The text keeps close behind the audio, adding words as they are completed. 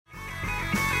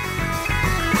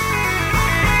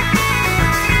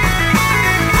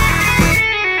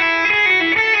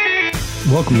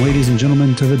Welcome, ladies and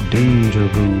gentlemen, to the Danger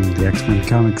Room, the X-Men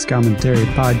Comics Commentary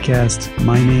Podcast.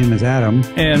 My name is Adam.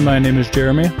 And my name is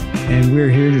Jeremy. And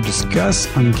we're here to discuss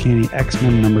Uncanny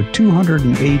X-Men number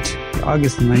 208, the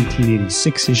August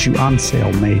 1986 issue, on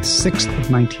sale May 6th of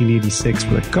 1986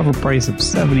 with a cover price of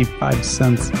 75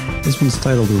 cents. This one's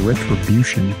titled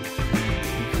Retribution.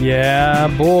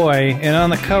 Yeah, boy. And on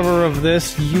the cover of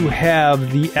this, you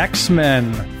have the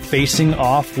X-Men facing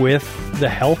off with the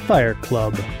Hellfire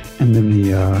Club. And in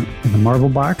the Marvel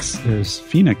box, there's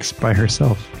Phoenix by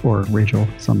herself, or Rachel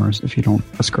Summers, if you don't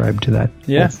ascribe to that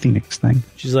whole Phoenix thing.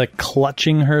 She's like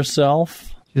clutching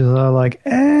herself. She's like,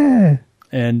 eh.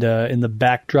 And in the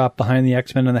backdrop behind the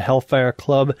X-Men and the Hellfire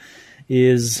Club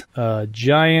is a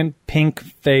giant pink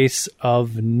face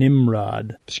of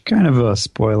Nimrod. It's kind of a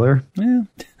spoiler. Yeah.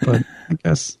 But I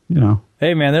guess, you know.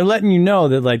 Hey, man, they're letting you know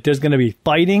that, like, there's going to be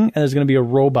fighting and there's going to be a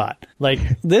robot. Like,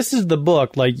 this is the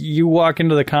book. Like, you walk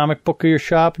into the comic book of your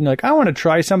shop and you're like, I want to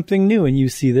try something new. And you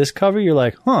see this cover, you're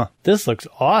like, huh, this looks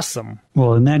awesome.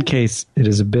 Well, in that case, it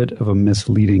is a bit of a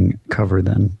misleading cover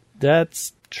then.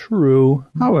 That's true.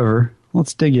 However,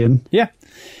 let's dig in. Yeah.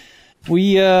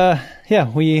 We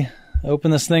open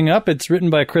this thing up. It's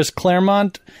written by Chris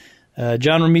Claremont.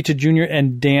 John Romita Jr.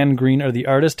 and Dan Green are the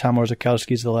artists. Tom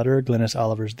Orzechowski is the letterer. Glynis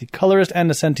Oliver is the colorist. Ann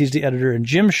Nocenti is the editor. And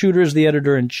Jim Shooter is the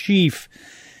editor-in-chief.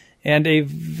 And a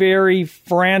very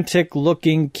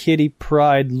frantic-looking Kitty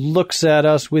Pryde looks at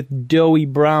us with doughy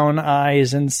brown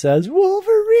eyes and says,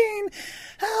 Wolverine,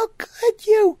 how could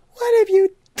you? What have you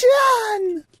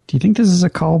done? Do you think this is a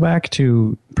callback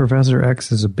to Professor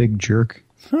X is a big jerk?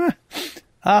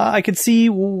 I could see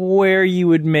where you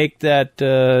would make that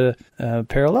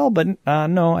parallel, but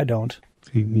no, I don't.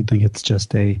 You think it's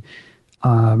just a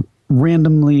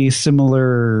randomly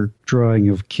similar drawing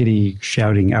of Kitty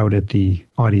shouting out at the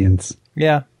audience?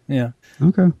 Yeah.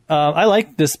 Okay. I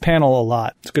like this panel a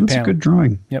lot. It's a good panel. It's a good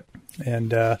drawing. Yep.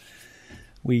 And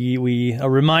we are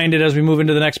reminded as we move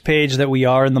into the next page that we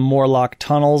are in the Morlock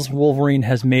tunnels. Wolverine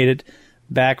has made it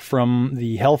back from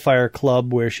the Hellfire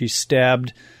Club where she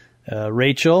stabbed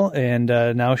Rachel, and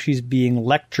now she's being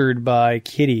lectured by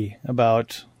Kitty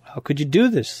about how could you do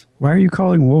this? Why are you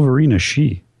calling Wolverine a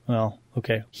she? Well,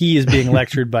 okay. He is being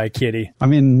lectured by Kitty. I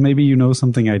mean, maybe you know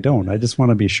something I don't. I just want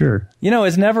to be sure. You know,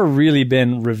 it's never really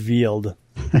been revealed.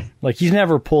 Like, he's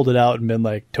never pulled it out and been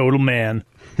like, total man.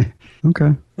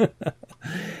 Okay.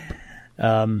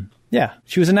 Yeah,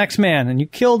 she was an X-Man, and you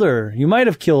killed her. You might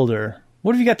have killed her.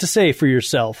 What have you got to say for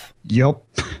yourself? Yup.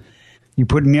 You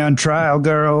putting me on trial,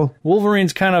 girl.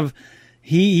 Wolverine's kind of,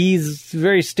 he's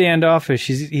very standoffish.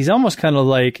 He's almost kind of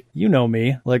like, you know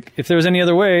me. Like, if there was any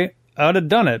other way, I would have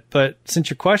done it. But since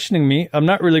you're questioning me, I'm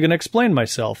not really going to explain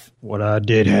myself. What I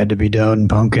did had to be done,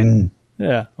 pumpkin.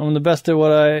 Yeah, I'm the best at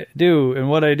what I do, and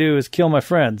what I do is kill my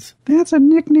friends. That's a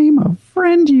nickname a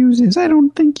friend uses. I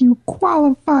don't think you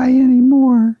qualify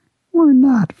anymore. We're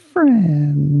not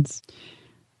friends.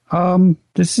 I don't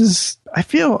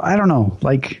know,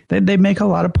 like, they make a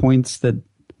lot of points that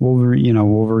Wolverine,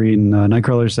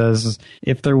 Nightcrawler says,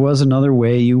 if there was another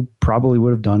way, you probably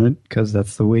would have done it, because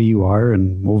that's the way you are,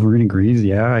 and Wolverine agrees,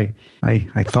 yeah,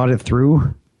 I thought it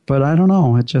through, but I don't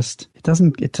know, it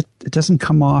doesn't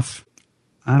come off,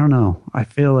 I don't know, I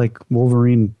feel like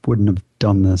Wolverine wouldn't have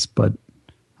done this, but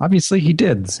obviously he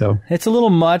did, so. It's a little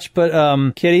much, but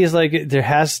Kitty's like,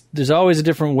 there's always a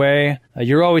different way.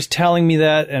 You're always telling me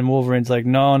that, and Wolverine's like,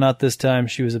 no, not this time.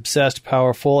 She was obsessed,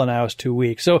 powerful, and I was too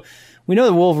weak. So we know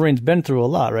that Wolverine's been through a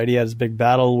lot, right? He had his big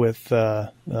battle with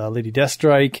Lady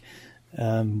Deathstrike.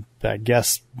 I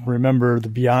guess, remember, the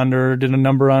Beyonder did a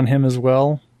number on him as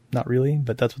well. Not really,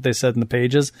 but that's what they said in the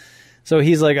pages. So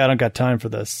he's like, I don't got time for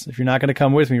this. If you're not going to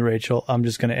come with me, Rachel, I'm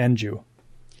just going to end you.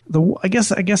 I guess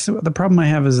the problem I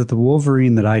have is that the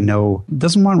Wolverine that I know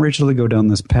doesn't want Rachel to go down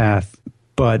this path,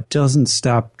 but doesn't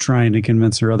stop trying to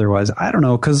convince her otherwise. I don't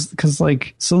know, because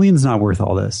like, Selene's not worth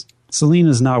all this. Selene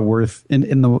is not worth,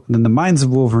 in the minds of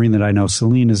Wolverine that I know,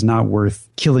 Selene is not worth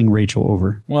killing Rachel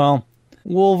over. Well,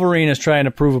 Wolverine is trying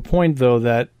to prove a point, though,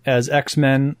 that as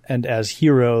X-Men and as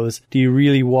heroes, do you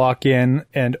really walk in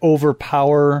and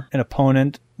overpower an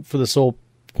opponent for the sole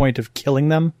point of killing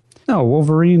them? No,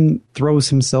 Wolverine throws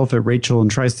himself at Rachel and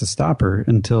tries to stop her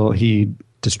until he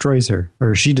destroys her,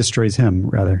 or she destroys him,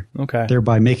 rather. Okay.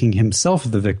 Thereby making himself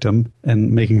the victim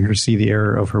and making her see the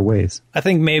error of her ways. I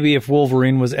think maybe if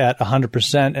Wolverine was at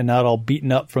 100% and not all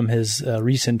beaten up from his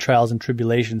recent trials and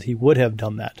tribulations, he would have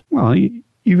done that. Well,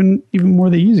 even more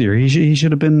the easier. He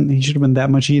should have been that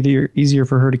much easier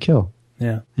for her to kill.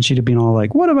 Yeah. And she'd have been all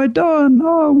like, "What have I done?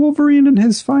 Oh, Wolverine and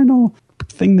his final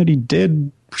thing that he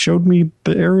did showed me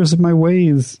the errors of my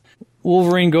ways."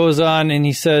 Wolverine goes on and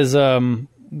he says,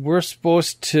 we're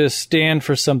supposed to stand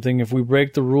for something. If we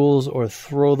break the rules or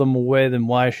throw them away, then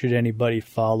why should anybody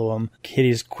follow them?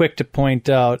 Kitty's quick to point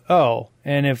out, oh,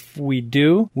 and if we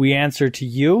do, we answer to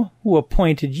you, who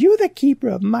appointed you the keeper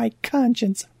of my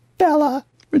conscience, Bella.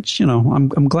 Which, you know,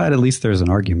 I'm glad at least there's an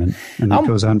argument, and it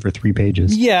goes on for 3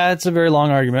 pages. Yeah, it's a very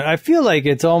long argument. I feel like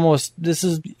it's almost, this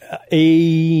is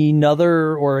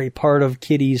another or a part of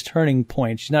Kitty's turning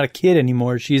point. She's not a kid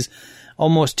anymore. She's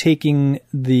almost taking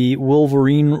the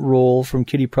Wolverine role from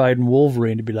Kitty Pryde and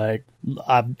Wolverine to be like,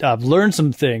 I've learned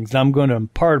some things, and I'm going to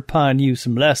impart upon you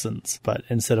some lessons. But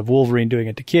instead of Wolverine doing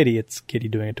it to Kitty, it's Kitty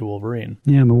doing it to Wolverine.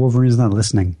 Yeah, but Wolverine's not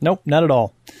listening. Nope, not at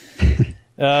all.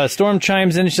 Storm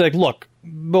chimes in, and she's like, look,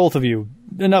 both of you,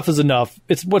 enough is enough.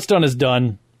 It's what's done is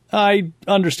done. I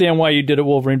understand why you did it,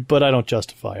 Wolverine, but I don't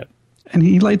justify it. And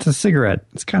he lights a cigarette.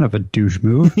 It's kind of a douche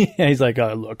move. Yeah, he's like,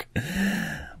 oh, look,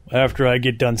 after I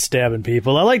get done stabbing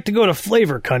people, I like to go to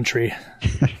flavor country.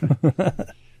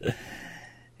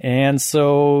 And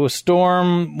so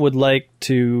Storm would like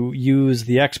to use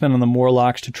the X-Men and the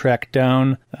Morlocks to track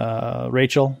down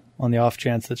Rachel on the off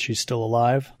chance that she's still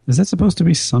alive. Is that supposed to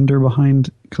be Sunder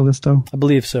behind Callisto? I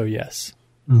believe so, yes.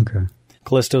 Okay.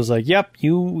 Callisto's like, yep,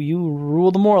 you rule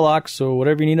the Morlocks, so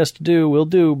whatever you need us to do, we'll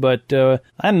do, but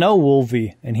I know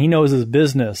Wolvie, and he knows his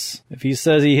business. If he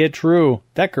says he hit true,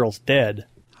 that girl's dead.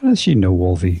 How does she know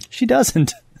Wolvie? She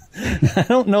doesn't. I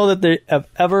don't know that they have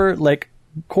ever,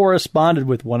 corresponded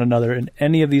with one another in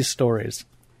any of these stories.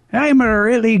 I'm a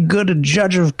really good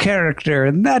judge of character,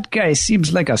 and that guy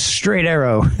seems like a straight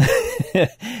arrow.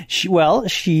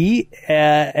 She,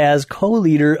 as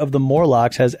co-leader of the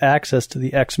Morlocks, has access to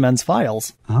the X-Men's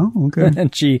files. Oh, okay.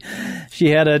 And she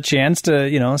had a chance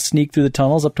to, sneak through the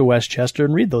tunnels up to Westchester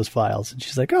and read those files. And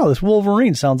she's like, oh, this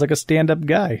Wolverine sounds like a stand-up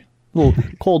guy. A little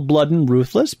cold-blooded and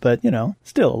ruthless, but,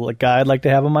 still a guy I'd like to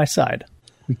have on my side.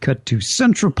 We cut to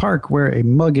Central Park where a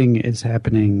mugging is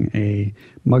happening. A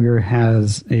mugger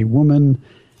has a woman.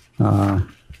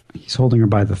 He's holding her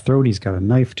by the throat. He's got a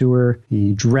knife to her.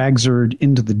 He drags her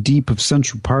into the deep of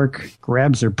Central Park,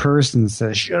 grabs her purse and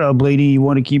says, shut up, lady. You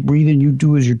want to keep breathing? You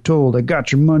do as you're told. I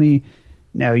got your money.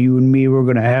 Now you and me, we're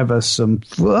going to have us some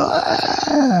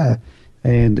fun.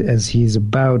 And as he's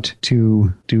about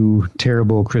to do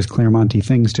terrible Chris Claremont-y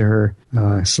things to her,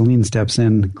 Selene steps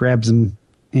in, grabs him,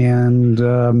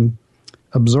 and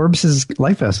absorbs his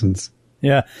life essence.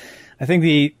 Yeah. I think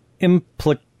the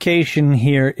implication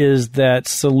here is that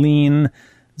Selene's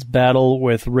battle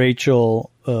with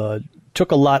Rachel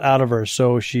took a lot out of her,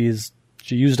 so she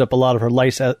used up a lot of her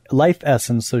life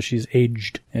essence, so she's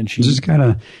aged. And she just kind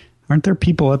of... Aren't there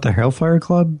people at the Hellfire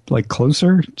Club,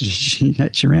 closer? She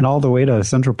ran all the way to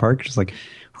Central Park, just like,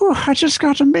 oh, I just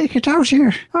got to make it out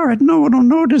here. All right, no one will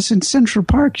notice in Central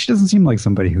Park. She doesn't seem like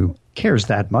somebody who cares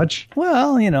that much.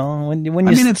 Well, when you... I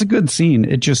mean, it's a good scene.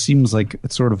 It just seems like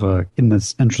it's sort of in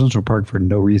this Central Park for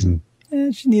no reason.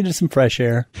 She needed some fresh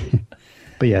air.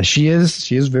 But yeah, she is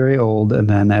very old. And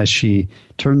then as she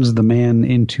turns the man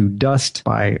into dust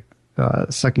by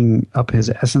sucking up his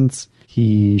essence,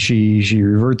 she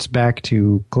reverts back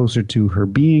to closer to her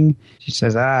being. She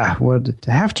says, to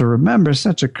have to remember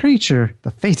such a creature,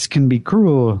 the fates can be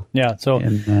cruel. Yeah, so...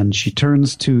 And then she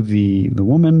turns to the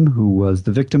woman who was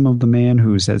the victim of the man,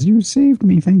 who says, you saved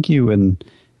me, thank you. And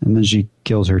then she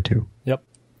kills her too. Yep.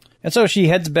 And so she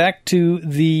heads back to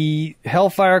the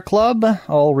Hellfire Club,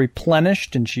 all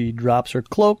replenished, and she drops her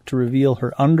cloak to reveal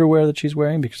her underwear that she's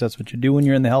wearing, because that's what you do when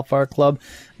you're in the Hellfire Club,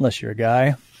 unless you're a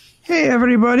guy. Hey,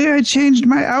 everybody, I changed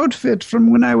my outfit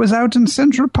from when I was out in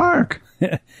Central Park.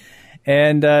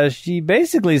 And she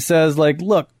basically says,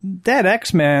 look, that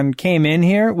X-Man came in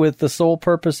here with the sole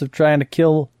purpose of trying to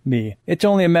kill me. It's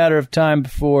only a matter of time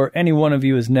before any one of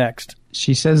you is next.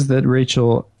 She says that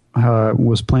Rachel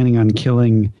was planning on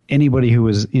killing anybody who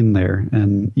was in there,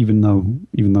 and even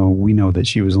though we know that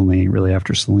she was only really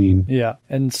after Selene. Yeah,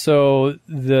 and so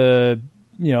the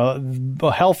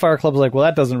Hellfire Club's like, well,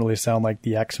 that doesn't really sound like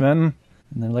the X-Men.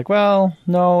 And they're like, well,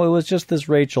 no, it was just this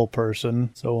Rachel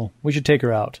person, so we should take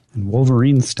her out. And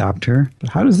Wolverine stopped her. But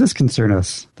how does this concern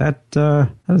us? That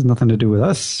has nothing to do with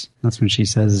us. That's when she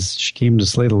says she came to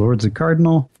slay the Lords of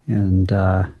Cardinal. And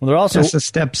Tessa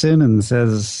steps in and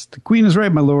says, the Queen is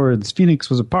right, my lords. Phoenix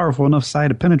was a powerful enough side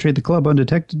to penetrate the club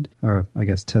undetected. Or I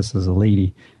guess Tessa's a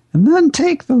lady. And then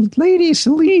take the Lady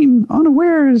Selene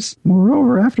unawares.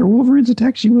 Moreover, after Wolverine's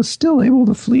attack, she was still able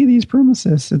to flee these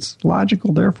premises. It's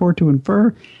logical, therefore, to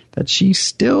infer that she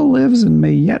still lives and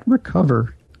may yet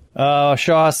recover.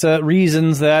 Shaw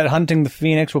reasons that hunting the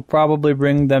Phoenix will probably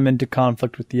bring them into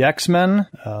conflict with the X-Men.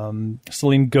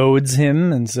 Selene goads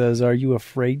him and says, "Are you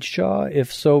afraid, Shaw?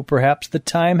 If so, perhaps the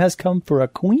time has come for a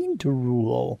queen to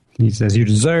rule." He says, "You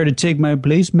desire to take my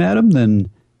place, madam? Then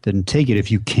take it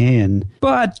if you can.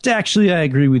 But actually, I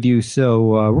agree with you,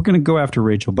 so we're going to go after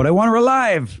Rachel. But I want her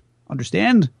alive.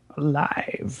 Understand?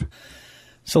 Alive."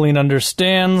 Selene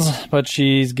understands, but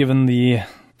she's given the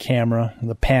camera,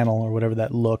 the panel, or whatever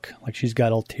that look, like she's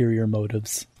got ulterior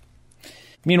motives.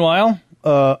 Meanwhile,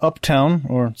 uptown,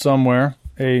 or somewhere,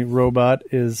 a robot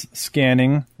is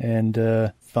scanning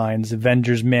and finds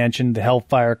Avengers Mansion, the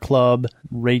Hellfire Club,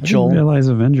 Rachel. I didn't realize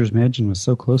Avengers Mansion was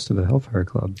so close to the Hellfire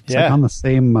Club. It's like on the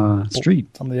same street.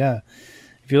 Yeah.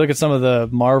 If you look at some of the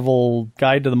Marvel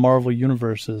Guide to the Marvel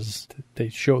Universes, they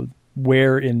show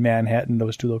where in Manhattan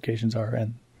those two locations are,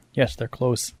 and yes, they're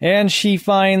close. And she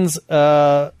finds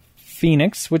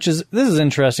Phoenix, this is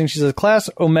interesting. She says, Class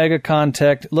Omega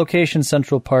contact, location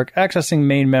Central Park, accessing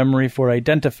main memory for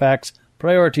Identifax,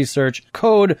 priority search,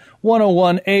 code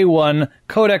 101A1,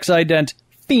 codex ident,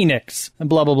 Phoenix, and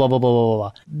blah, blah, blah, blah, blah, blah,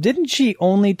 blah. Didn't she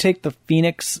only take the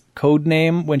Phoenix code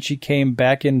name when she came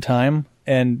back in time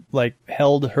and, like,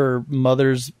 held her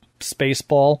mother's space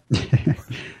ball?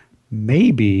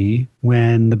 Maybe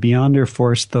when the Beyonder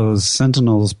forced those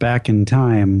Sentinels back in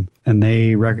time and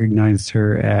they recognized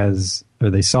her as, or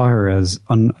they saw her as,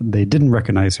 they didn't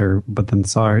recognize her, but then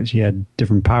saw she had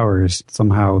different powers.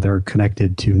 Somehow they're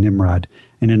connected to Nimrod.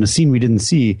 And in a scene we didn't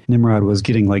see, Nimrod was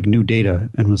getting like new data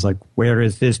and was like, "Where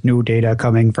is this new data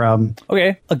coming from?"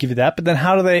 Okay, I'll give you that. But then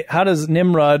how does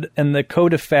Nimrod and the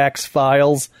Codefax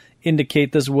files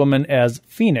indicate this woman as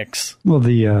Phoenix? Well,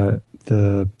 the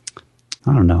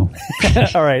I don't know.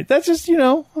 All right. That's just,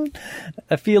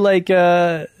 I feel like,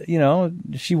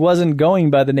 she wasn't going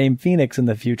by the name Phoenix in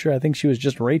the future. I think she was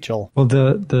just Rachel. Well,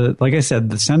 the like I said,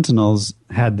 the Sentinels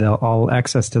had all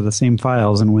access to the same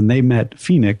files. And when they met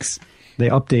Phoenix, they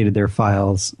updated their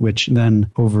files, which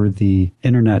then over the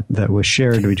internet that was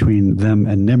shared between them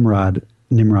and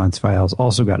Nimrod's files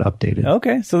also got updated.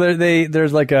 Okay. So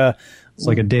there's like a... It's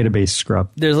like a database scrub.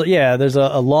 There's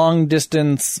a long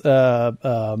distance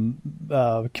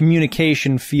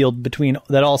communication field between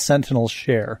that all Sentinels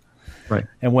share. Right.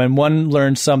 And when one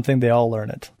learns something, they all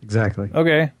learn it. Exactly.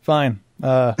 Okay, fine.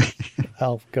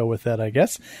 I'll go with that, I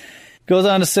guess. Goes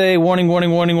on to say, warning,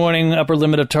 warning, warning, warning. Upper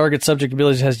limit of target subject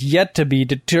abilities has yet to be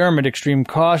determined. Extreme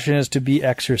caution is to be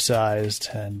exercised.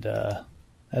 And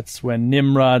that's when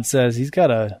Nimrod says he's got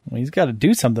to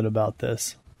do something about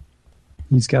this.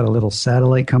 He's got a little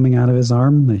satellite coming out of his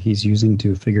arm that he's using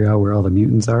to figure out where all the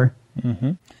mutants are.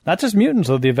 Mm-hmm. Not just mutants,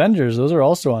 though. The Avengers, those are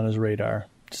also on his radar.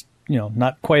 Just,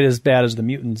 not quite as bad as the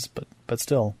mutants, but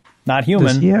still not human.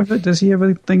 Does he have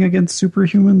a thing against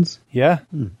superhumans? Yeah,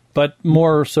 but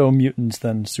more so mutants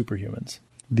than superhumans.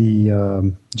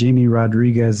 The Jamie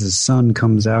Rodriguez's son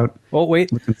comes out. Oh,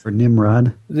 wait. Looking for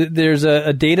Nimrod. There's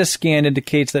a data scan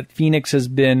indicates that Phoenix has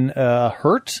been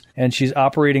hurt, and she's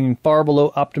operating far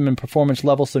below optimum performance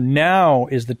level, so now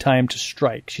is the time to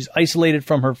strike. She's isolated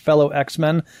from her fellow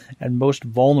X-Men and most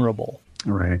vulnerable.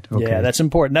 Right, okay. Yeah, that's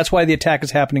important. That's why the attack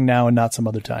is happening now and not some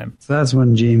other time. So that's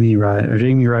when Jamie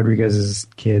Rodriguez's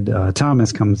kid,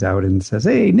 Thomas, comes out and says,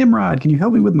 "Hey, Nimrod, can you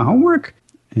help me with my homework?"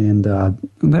 And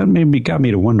that got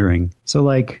me to wondering. So,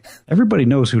 like, everybody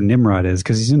knows who Nimrod is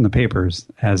because he's in the papers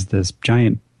as this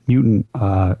giant mutant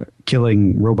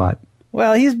killing robot.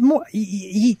 Well, he's more.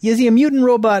 Is he a mutant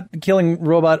robot killing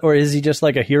robot, or is he just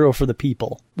like a hero for the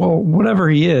people? Well, whatever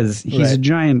he is, he's a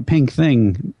giant pink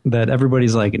thing that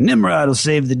everybody's like, Nimrod will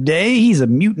save the day. He's a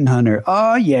mutant hunter.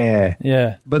 Oh, yeah.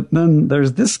 Yeah. But then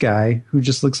there's this guy who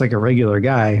just looks like a regular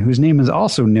guy whose name is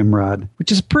also Nimrod,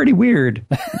 which is pretty weird.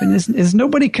 And is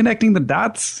nobody connecting the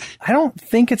dots? I don't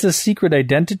think it's a secret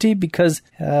identity because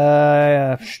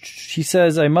she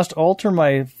says, I must alter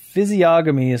my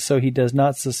physiognomy so he does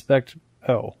not suspect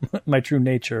my true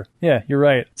nature. Yeah, you're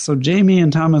right. So Jamie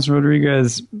and Thomas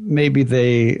Rodriguez, maybe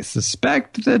they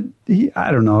suspect that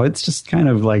I don't know. It's just kind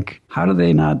of like, how do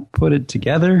they not put it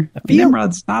together?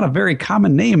 Nimrod's not a very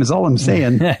common name is all I'm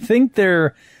saying. I think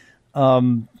I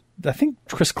think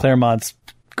Chris Claremont's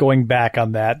going back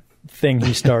on that thing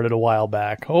he started a while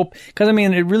back. Because I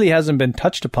mean, it really hasn't been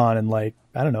touched upon in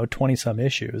 20 some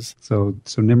issues. So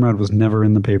Nimrod was never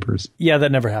in the papers. Yeah,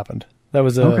 that never happened. That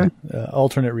was a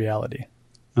alternate reality.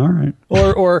 All right.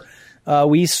 Or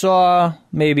we saw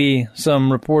maybe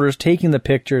some reporters taking the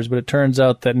pictures, but it turns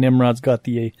out that Nimrod's got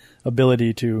the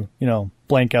ability to,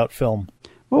 blank out film.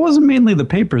 Well, it wasn't mainly the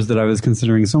papers that I was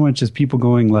considering so much as people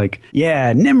going like,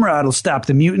 yeah, Nimrod will stop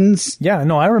the mutants. Yeah,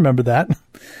 no, I remember that.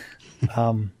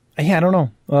 Yeah, I don't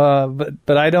know.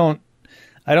 But I don't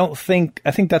think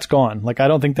that's gone. Like, I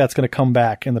don't think that's going to come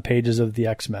back in the pages of the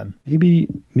X-Men.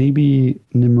 Maybe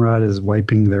Nimrod is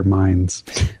wiping their minds.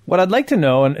 What I'd like to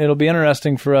know, and it'll be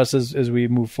interesting for us as we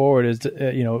move forward, is,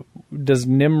 does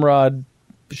Nimrod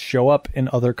show up in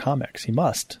other comics? He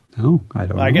must. No, I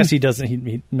don't know. I guess he doesn't.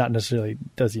 He not necessarily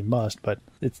does he must, but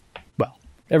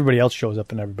everybody else shows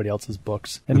up in everybody else's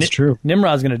books. And That's true.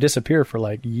 Nimrod's going to disappear for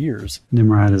like years.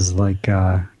 Nimrod is like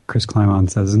Chris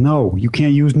Claremont says, no, you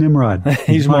can't use Nimrod.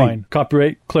 He's mine.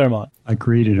 Copyright Claremont. I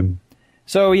created him.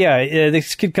 So yeah,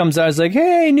 this kid comes out. He's like,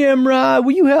 "Hey Nimrod,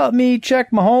 will you help me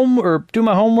check my or do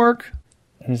my homework?"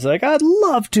 And he's like, "I'd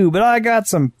love to, but I got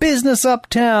some business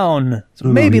uptown. So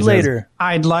maybe later." Says,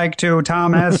 I'd like to,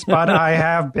 Thomas, but I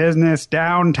have business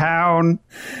downtown.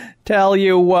 Tell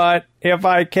you what, if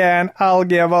I can, I'll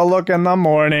give a look in the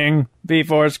morning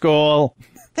before school.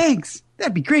 Thanks.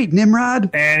 That'd be great,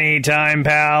 Nimrod. Anytime,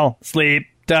 pal. Sleep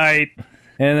tight.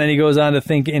 And then he goes on to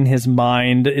think in his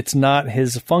mind, it's not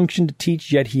his function to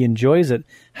teach, yet he enjoys it.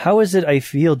 How is it I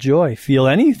feel joy? Feel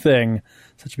anything?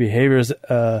 Such behavior is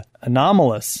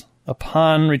anomalous.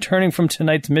 Upon returning from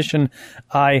tonight's mission,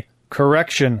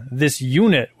 correction, this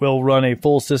unit will run a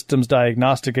full systems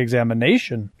diagnostic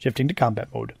examination. Shifting to combat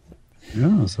mode.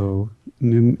 Yeah, so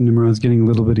Nimrod's getting a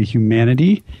little bit of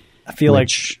humanity. I feel like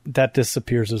that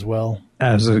disappears as well.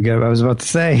 I was about to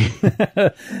say.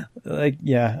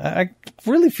 I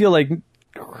really feel like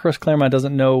Chris Claremont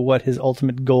doesn't know what his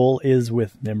ultimate goal is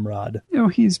with Nimrod.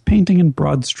 He's painting in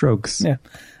broad strokes. Yeah.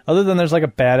 Other than there's like a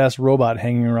badass robot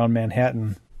hanging around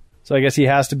Manhattan. So I guess he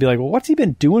has to be like, well, what's he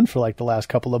been doing for like the last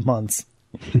couple of months?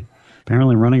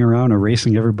 Apparently running around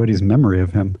erasing everybody's memory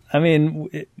of him. I mean,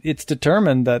 it's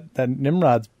determined that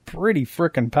Nimrod's pretty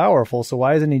frickin' powerful, so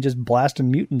why isn't he just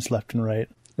blasting mutants left and right?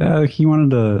 He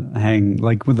wanted to hang,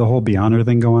 like with the whole Beyonder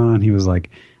thing going on, he was like,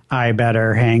 I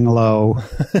better hang low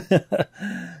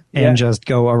and just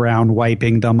go around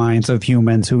wiping the minds of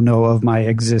humans who know of my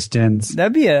existence.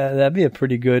 That'd be a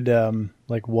pretty good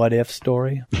what if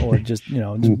story, or just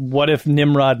what if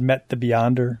Nimrod met the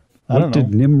Beyonder? What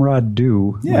did Nimrod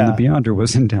do when the Beyonder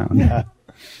was in town? Yeah.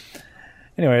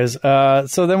 Anyways,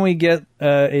 so then we get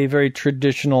a very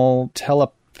traditional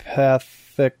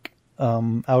telepathic,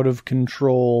 out of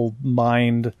control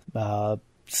mind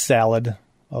salad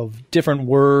of different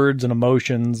words and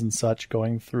emotions and such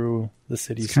going through the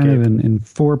cityscape. It's kind of in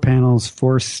 4 panels,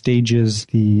 4 stages.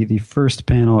 The first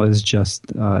panel is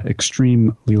just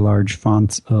extremely large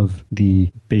fonts of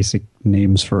the basic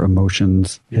names for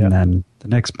emotions. Yeah. And then the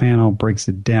next panel breaks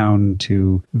it down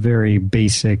to very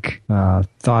basic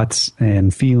thoughts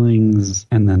and feelings.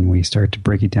 And then we start to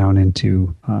break it down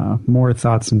into more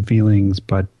thoughts and feelings,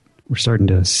 but we're starting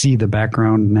to see the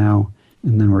background now.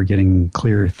 And then we're getting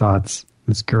clear thoughts.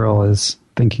 This girl is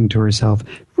thinking to herself,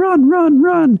 run, run,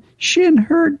 run. Shin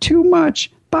hurt too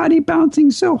much. Body bouncing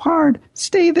so hard.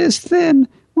 Stay this thin.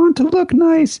 Want to look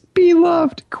nice. Be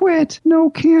loved. Quit.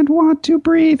 No, can't want to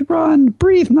breathe. Run.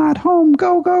 Breathe not home.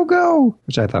 Go, go, go.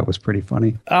 Which I thought was pretty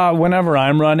funny. Whenever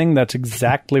I'm running, that's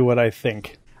exactly what I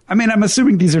think. I mean, I'm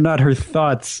assuming these are not her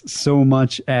thoughts so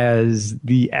much as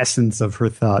the essence of her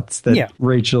thoughts that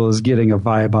Rachel is getting a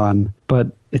vibe on.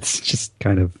 But it's just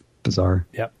kind of bizarre.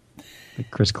 Yep.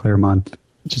 Chris Claremont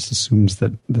just assumes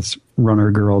that this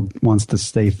runner girl wants to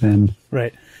stay thin.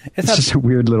 Right. It's just a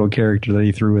weird little character that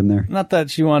he threw in there. Not that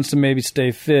she wants to maybe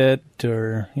stay fit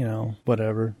or,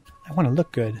 whatever. I want to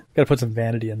look good. Got to put some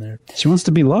vanity in there. She wants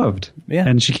to be loved. Yeah.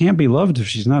 And she can't be loved if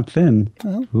she's not thin.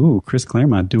 Oh. Ooh, Chris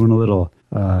Claremont doing a little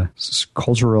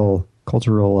cultural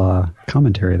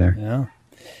commentary there. Yeah.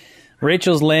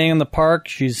 Rachel's laying in the park.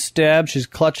 She's stabbed. She's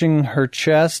clutching her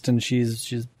chest, and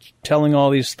she's telling all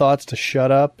these thoughts to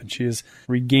shut up, and she's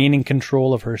regaining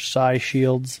control of her psi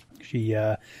shields. She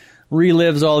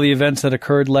relives all the events that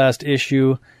occurred last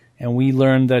issue, and we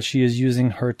learned that she is using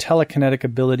her telekinetic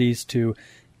abilities to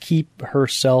keep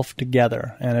herself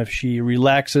together. And if she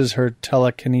relaxes her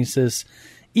telekinesis,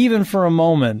 even for a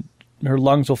moment, her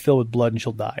lungs will fill with blood and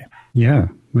she'll die. Yeah,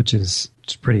 which is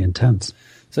pretty intense.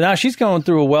 So now she's going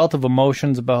through a wealth of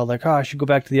emotions about I should go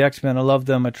back to the X-Men. I love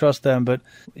them. I trust them. But,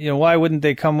 why wouldn't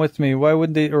they come with me? Why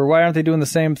wouldn't they, or why aren't they doing the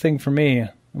same thing for me? And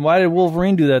why did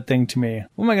Wolverine do that thing to me?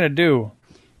 What am I going to do?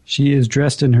 She is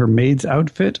dressed in her maid's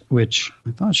outfit, which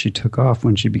I thought she took off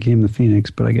when she became the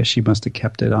Phoenix, but I guess she must have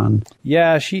kept it on.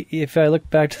 Yeah, if I look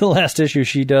back to the last issue,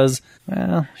 she does,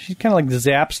 she kind of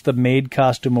zaps the maid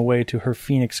costume away to her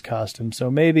Phoenix costume. So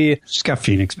maybe... She's got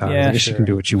Phoenix powers. I guess she can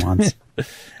do what she wants.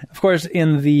 Of course,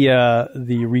 in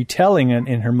the retelling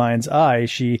in her mind's eye,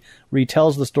 she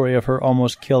retells the story of her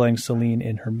almost killing Selene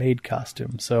in her maid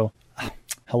costume. So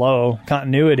Hello,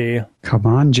 continuity. Come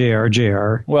on,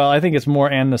 JR. Well, I think it's more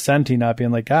Ann Nocenti not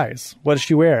being like, guys, what is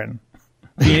she wearing?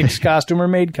 Phoenix costume or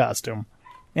maid costume?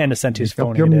 Ann Nocenti's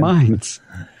phoning your it in. minds.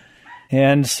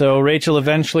 And so Rachel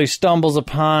eventually stumbles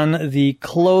upon the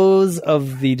clothes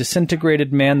of the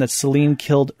disintegrated man that Selene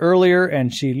killed earlier,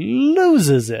 and she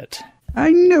loses it.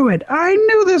 I knew it. I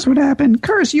knew this would happen.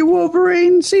 Curse you,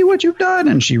 Wolverine. See what you've done.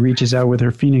 And she reaches out with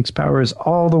her Phoenix powers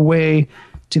all the way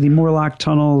to the Morlock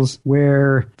tunnels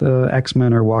where the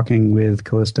X-Men are walking with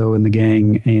Callisto and the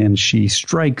gang, and she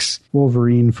strikes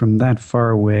Wolverine from that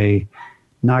far away,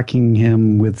 knocking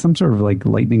him with some sort of like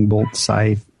lightning bolt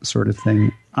scythe sort of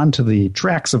thing onto the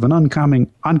tracks of an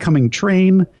oncoming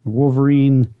train.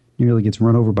 Wolverine nearly gets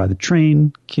run over by the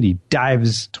train. Kitty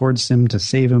dives towards him to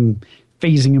save him,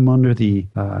 phasing him under the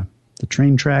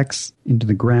train tracks into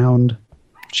the ground.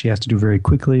 She has to do very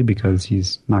quickly because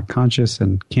he's not conscious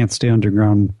and can't stay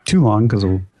underground too long because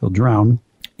he'll drown.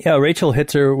 Yeah, Rachel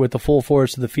hits her with the full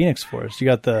force of the Phoenix Force. You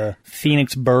got the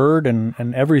Phoenix bird and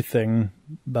everything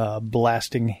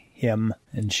blasting him,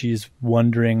 and she's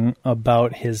wondering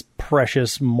about his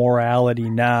precious morality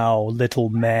now, little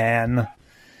man.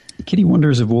 Kitty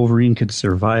wonders if Wolverine could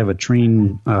survive a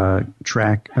train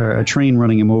train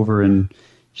running him over, and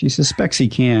she suspects he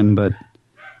can, but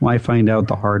why find out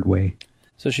the hard way?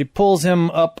 So she pulls him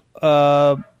up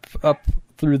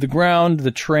through the ground.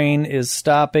 The train is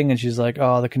stopping, and she's like,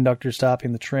 oh, the conductor's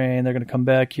stopping the train. They're going to come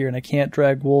back here, and I can't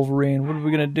drag Wolverine. What are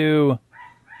we going to do?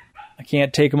 I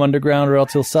can't take him underground or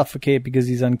else he'll suffocate because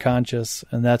he's unconscious.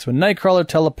 And that's when Nightcrawler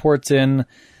teleports in,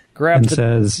 grabs and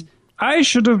says, I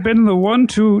should have been the one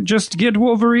to just get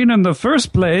Wolverine in the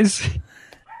first place.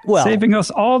 Well, saving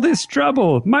us all this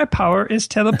trouble. My power is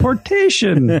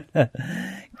teleportation.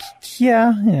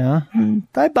 Yeah.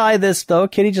 I buy this, though.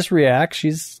 Kitty just reacts.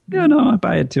 Yeah, no, I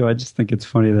buy it, too. I just think it's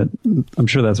funny that I'm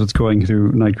sure that's what's going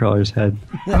through Nightcrawler's head.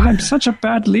 I'm such a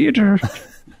bad leader.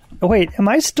 Oh, wait, am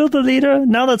I still the leader?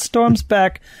 Now that Storm's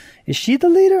back, is she the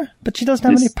leader? But she doesn't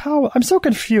have any power. I'm so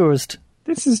confused.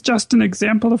 This is just an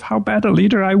example of how bad a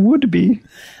leader I would be.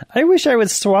 I wish I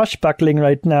was swashbuckling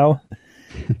right now.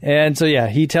 And so, yeah,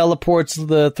 he teleports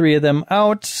the three of them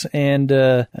out, and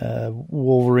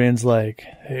Wolverine's like,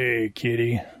 hey,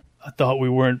 Kitty, I thought we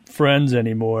weren't friends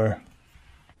anymore.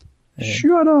 And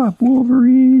shut up,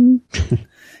 Wolverine.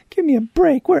 Give me a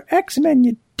break. We're X-Men,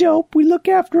 you dope. We look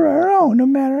after our own, no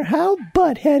matter how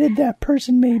butt-headed that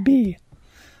person may be.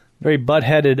 Very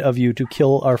butt-headed of you to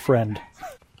kill our friend.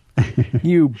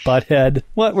 You butthead.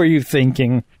 What were you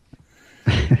thinking?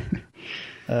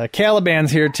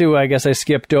 Caliban's here, too. I guess I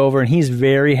skipped over, and he's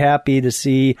very happy to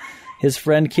see his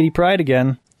friend Kitty Pryde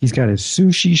again. He's got his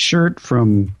sushi shirt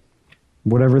from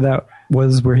whatever that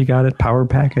was where he got it. Power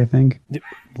Pack, I think.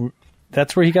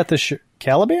 That's where he got the shirt.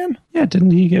 Caliban? Yeah,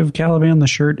 didn't he give Caliban the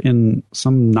shirt in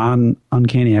some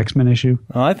non-Uncanny X-Men issue?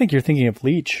 Oh, I think you're thinking of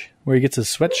Leech, where he gets his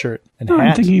sweatshirt and hat.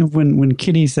 I'm thinking of when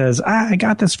Kitty says, I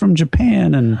got this from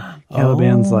Japan, and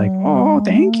Caliban's like, oh,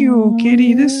 thank you,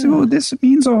 Kitty. This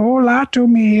means a whole lot to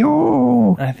me.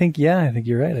 Oh. I think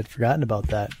you're right. I'd forgotten about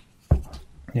that.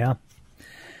 Yeah.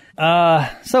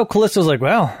 So Callisto's like,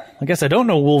 well, I guess I don't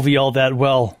know Wolvie all that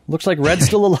well. Looks like Red's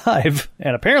still alive.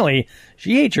 And apparently,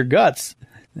 she hates your guts.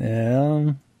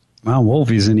 Well,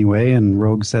 Wolvie's anyway, and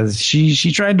Rogue says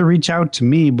she tried to reach out to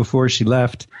me before she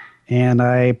left, and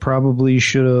I probably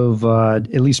should have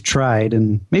at least tried,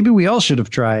 and maybe we all should have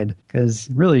tried, because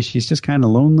really, she's just kind of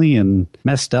lonely and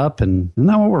messed up, and isn't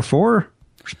that what we're for?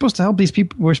 We're supposed to help these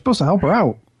people. We're supposed to help her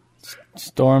out.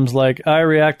 Storm's like, I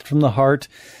reacted from the heart,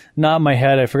 not my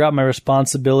head. I forgot my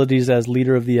responsibilities as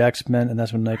leader of the X-Men, and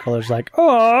that's when Nightcrawler's like,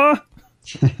 oh,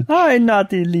 I'm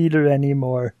not the leader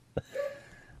anymore.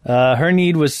 Her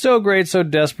need was so great, so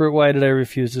desperate, why did I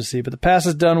refuse to see? But the past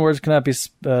is done, words cannot be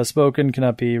spoken,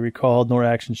 cannot be recalled, nor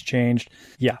actions changed.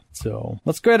 Yeah, so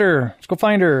let's get her. Let's go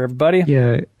find her, everybody.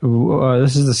 Yeah,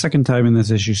 this is the second time in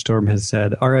this issue Storm has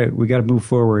said, all right, we got to move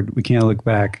forward. We can't look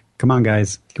back. Come on,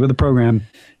 guys. Get with the program.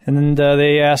 And then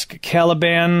they ask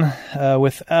Caliban,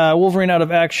 with Wolverine out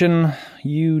of action,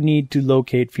 you need to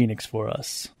locate Phoenix for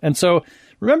us. And so,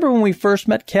 remember when we first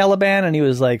met Caliban and he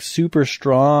was like super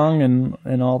strong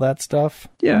and all that stuff?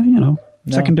 Yeah,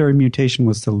 secondary mutation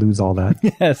was to lose all that.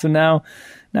 Yeah, so now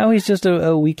he's just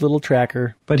a weak little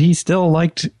tracker. But he still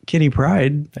liked Kitty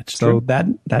Pryde. That's true. So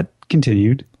that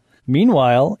continued.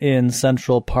 Meanwhile, in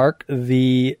Central Park,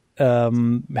 the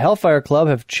Hellfire Club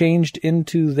have changed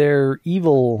into their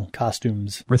evil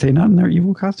costumes. Were they not in their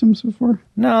evil costumes before?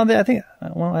 No, I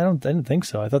didn't think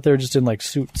so. I thought they were just in like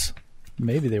suits.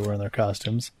 Maybe they were in their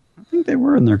costumes. I think they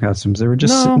were in their costumes. They were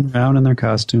just sitting around in their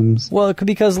costumes. Well,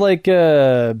 because like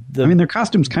their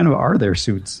costumes kind of are their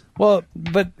suits. Well,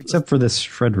 but except for this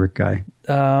Frederick guy.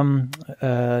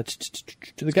 The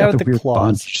guy with the claws.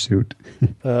 Bondage suit.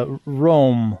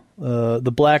 Rome,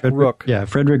 the Black Rook. Yeah,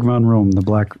 Frederick von Rome, the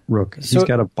Black Rook. He's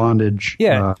got a bondage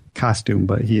costume,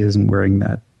 but he isn't wearing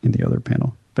that in the other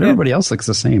panel. But everybody else looks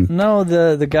the same. No,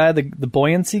 the guy, the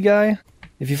buoyancy guy.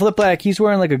 If you flip back, he's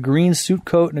wearing like a green suit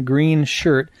coat and a green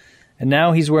shirt. And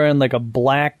now he's wearing like a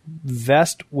black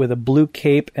vest with a blue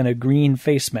cape and a green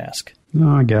face mask. No,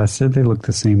 I guess. They look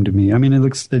the same to me. I mean,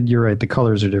 you're right. The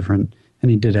colors are different. And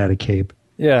he did add a cape.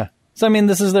 Yeah. So, I mean,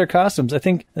 this is their costumes. I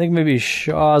think maybe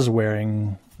Shaw's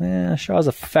Shaw's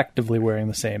effectively wearing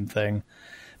the same thing.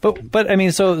 But I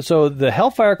mean, so the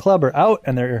Hellfire Club are out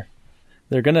and they're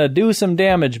going to do some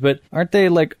damage, but aren't they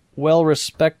like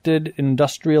well-respected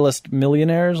industrialist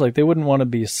millionaires? Like they wouldn't want to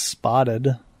be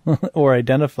spotted or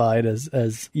identified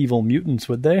as evil mutants,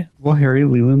 would they? Well, Harry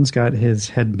Leland's got his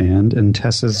headband and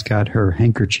Tessa's got her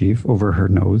handkerchief over her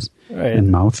nose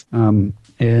and mouth.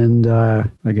 And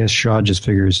I guess Shaw just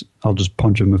figures, I'll just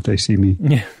punch them if they see me.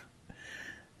 Yeah.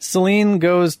 Selene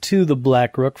goes to the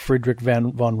Black Rook, Friedrich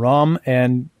von Raum,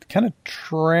 and kind of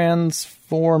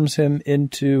transforms him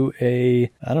into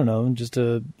just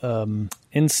a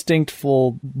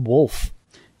instinctful wolf.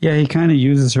 Yeah, he kind of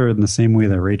uses her in the same way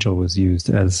that Rachel was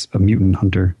used as a mutant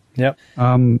hunter. Yep.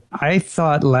 I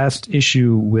thought last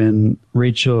issue when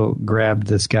Rachel grabbed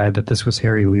this guy that this was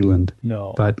Harry Leland.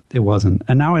 No. But it wasn't.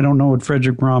 And now I don't know what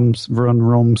Frederick von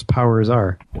Rome's powers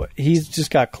are. He's just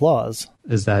got claws.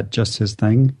 Is that just his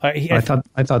thing? I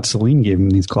thought Selene gave him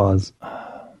these claws.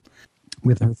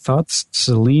 With her thoughts,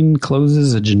 Selene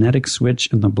closes a genetic switch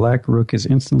and the Black Rook is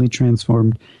instantly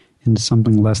transformed into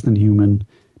something less than human.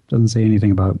 Doesn't say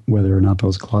anything about whether or not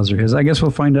those claws are his. I guess we'll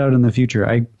find out in the future.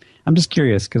 I'm just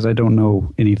curious because I don't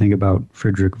know anything about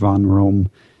Friedrich von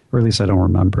Rome, or at least I don't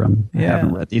remember him. I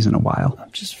haven't read these in a while. I'm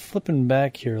just flipping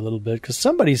back here a little bit because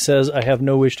somebody says I have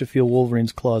no wish to feel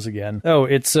Wolverine's claws again. Oh,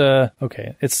 it's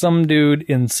it's some dude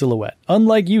in silhouette.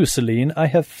 Unlike you, Selene, I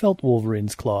have felt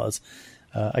Wolverine's claws.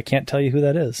 I can't tell you who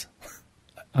that is.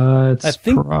 It's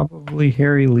probably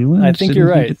Harry Leland. I think you're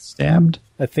right. He get stabbed?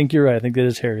 I think you're right. I think that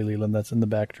is Harry Leland. That's in the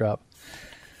backdrop.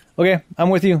 Okay, I'm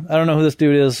with you. I don't know who this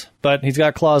dude is, but he's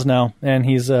got claws now, and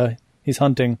he's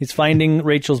hunting. He's finding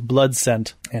Rachel's blood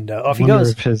scent, and off he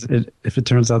goes. If it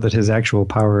turns out that his actual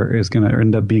power is going to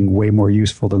end up being way more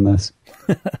useful than this.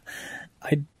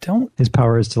 I don't. His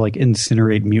power is to like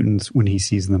incinerate mutants when he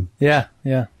sees them. Yeah.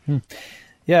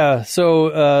 Yeah,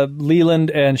 so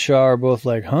Leland and Shaw are both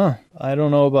like, I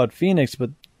don't know about Phoenix, but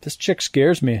this chick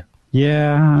scares me.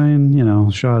 Yeah, I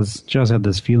mean, Shaw's had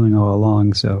this feeling all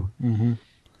along, so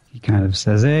he kind of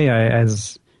says, hey,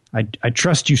 I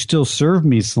trust you still serve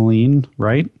me, Selene,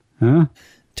 right? Huh?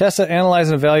 Tessa, analyze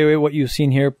and evaluate what you've seen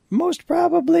here. Most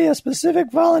probably a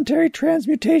specific voluntary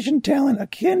transmutation talent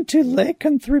akin to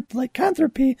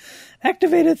lycanthropy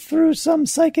activated through some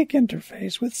psychic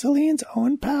interface with Selene's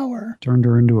own power. Turned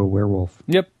her into a werewolf.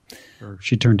 Yep. Or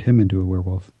she turned him into a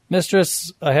werewolf.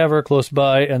 Mistress, I have her close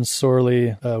by and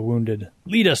sorely wounded.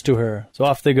 Lead us to her. So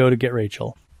off they go to get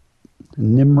Rachel.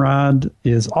 Nimrod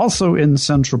is also in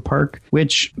Central Park,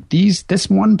 which this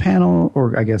one panel,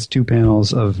 or I guess two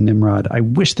panels of Nimrod, I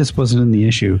wish this wasn't in the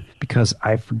issue because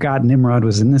I forgot Nimrod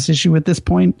was in this issue at this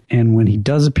point, and when he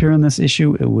does appear in this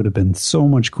issue, it would have been so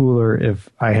much cooler if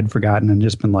I had forgotten and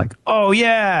just been like, oh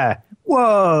yeah,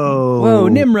 whoa,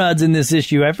 Nimrod's in this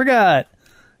issue, I forgot.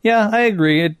 Yeah, I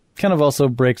agree. It kind of also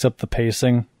breaks up the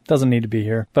pacing. Doesn't need to be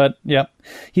here. But, yeah,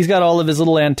 he's got all of his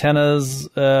little antennas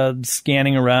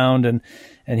scanning around, and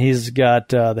he's got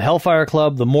the Hellfire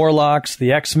Club, the Morlocks,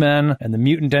 the X-Men, and the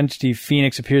mutant entity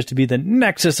Phoenix appears to be the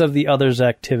nexus of the others'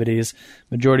 activities.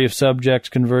 Majority of subjects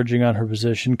converging on her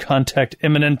position. Contact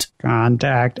imminent.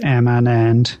 Contact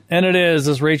imminent. And it is,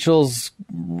 as Rachel's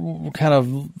kind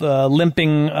of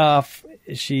limping off.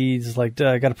 She's like,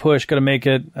 I gotta push, gotta make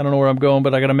it. I don't know where I'm going,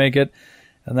 but I gotta make it.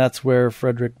 And that's where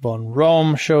Frederick von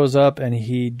Rome shows up, and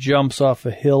he jumps off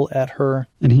a hill at her.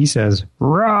 And he says,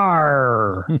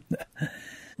 "Rawr!"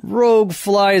 Rogue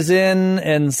flies in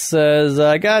and says,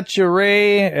 I got you,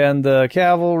 Ray, and the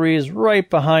cavalry's right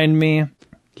behind me.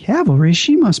 Cavalry?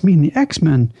 She must mean the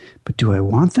X-Men. But do I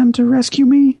want them to rescue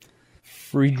me?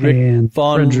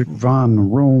 Frederick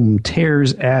von Rome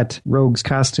tears at Rogue's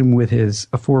costume with his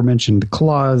aforementioned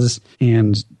claws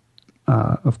and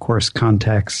of course,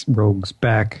 contacts Rogue's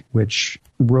back, which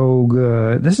Rogue,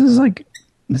 this is like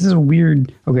this is a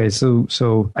weird. Okay,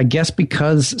 so I guess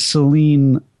because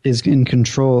Selene is in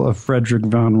control of Frederick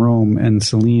von Rome and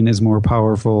Selene is more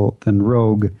powerful than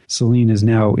Rogue, Selene is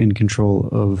now in control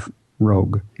of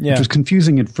Rogue. Yeah. Which was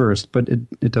confusing at first, but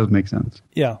it does make sense.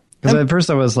 Yeah. Because at first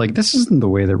I was like, this isn't the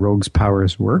way that Rogue's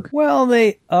powers work. Well,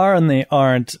 they are and they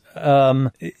aren't.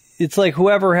 It's like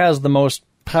whoever has the most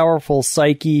powerful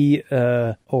psyche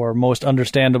or most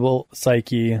understandable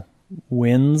psyche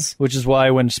wins, which is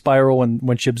why when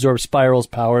she absorbed Spiral's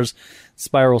powers,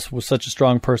 Spiral was such a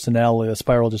strong personality that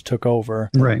Spiral just took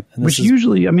over. Right. Which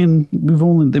usually, I mean, we've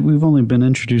only been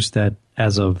introduced that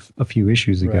as of a few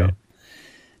issues ago.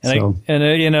 Right. And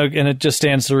it just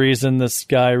stands to reason this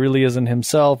guy really isn't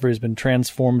himself, or he's been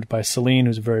transformed by Selene,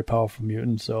 who's a very powerful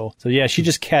mutant. So yeah, she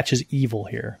just catches evil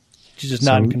here. She's just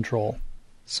not in control.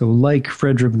 So like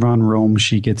Frederick von Rome,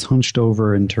 she gets hunched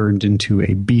over and turned into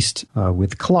a beast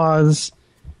with claws.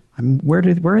 Where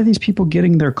are these people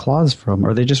getting their claws from?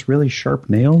 Are they just really sharp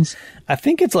nails? I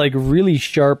think it's like really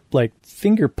sharp, like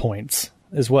finger points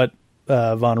is what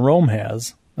von Rome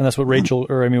has, and that's what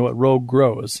what Rogue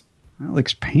grows. That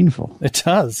looks painful. It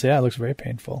does, yeah. It looks very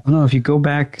painful. I don't know, if you go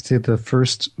back to the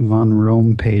first von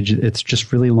Rome page, it's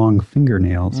just really long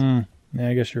fingernails. Yeah,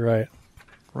 I guess you're right.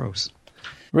 Gross.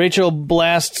 Rachel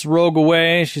blasts Rogue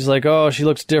away. She's like, oh, she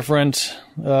looks different.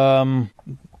 I'm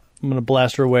going to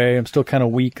blast her away. I'm still kind of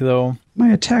weak, though.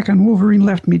 My attack on Wolverine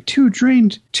left me too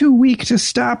drained, too weak to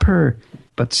stop her.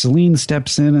 But Selene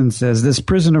steps in and says, this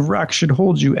prison of rock should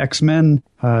hold you, X-Men.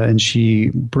 And she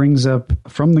brings up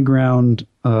from the ground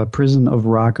a prison of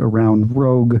rock around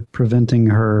Rogue, preventing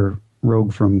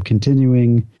Rogue from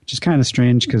continuing, which is kind of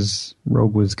strange because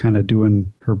Rogue was kind of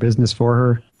doing her business for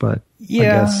her. But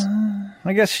yeah,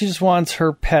 I guess she just wants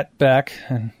her pet back,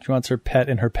 and she wants her pet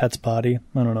in her pet's body.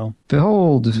 I don't know.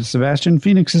 Behold, Sebastian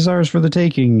Phoenix is ours for the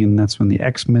taking, and that's when the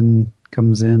X-Men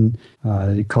comes in.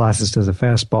 Colossus does a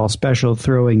fastball special,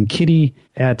 throwing Kitty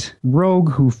at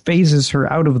Rogue, who phases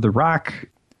her out of the rock.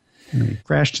 And they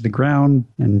crash to the ground,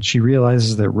 and she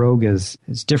realizes that Rogue is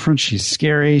different. She's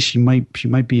scary. She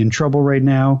might be in trouble right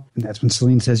now. And that's when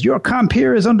Selene says, "Your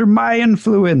compeer is under my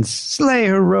influence. Slay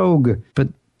her, Rogue." But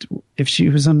if she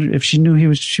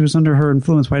knew she was under her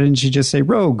influence, why didn't she just say,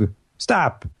 "Rogue,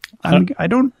 stop. I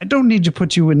don't need to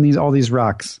put you in all these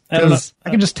rocks. Because I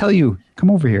can just tell you, come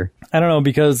over here." I don't know,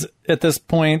 because at this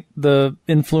point the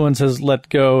influence has let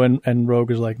go, and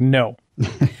Rogue is like, no.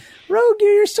 Rogue,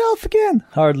 you're yourself again.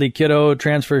 Hardly, kiddo.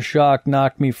 Transfer shock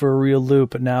knocked me for a real loop,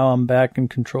 but now I'm back in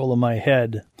control of my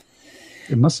head.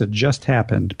 It must have just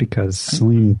happened because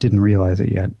Selene didn't realize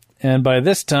it yet. And by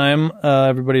this time,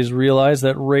 everybody's realized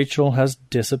that Rachel has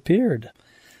disappeared.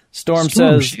 Storm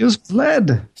says, she has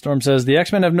fled. Storm says, the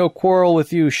X-Men have no quarrel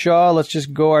with you, Shaw. Let's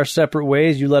just go our separate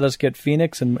ways. You let us get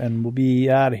Phoenix and we'll be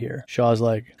out of here. Shaw's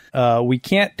like, we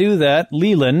can't do that.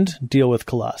 Leland, deal with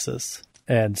Colossus.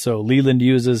 And so Leland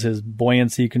uses his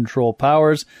buoyancy control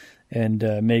powers and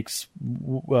makes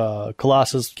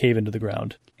Colossus cave into the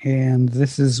ground. And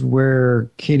this is where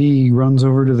Kitty runs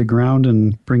over to the ground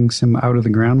and brings him out of the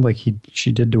ground like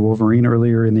she did to Wolverine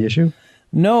earlier in the issue?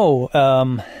 No,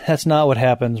 that's not what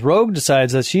happens. Rogue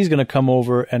decides that she's going to come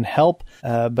over and help,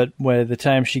 but by the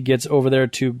time she gets over there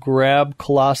to grab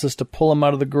Colossus to pull him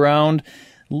out of the ground,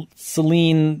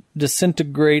 Selene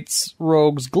disintegrates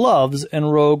Rogue's gloves,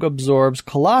 and Rogue absorbs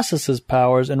Colossus's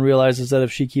powers and realizes that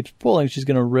if she keeps pulling, she's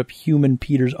going to rip human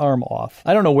Peter's arm off.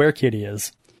 I don't know where Kitty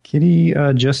is. Kitty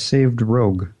just saved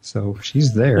Rogue, so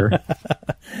she's there.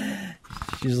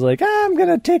 She's like, I'm going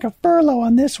to take a furlough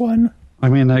on this one. I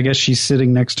mean, I guess she's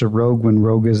sitting next to Rogue when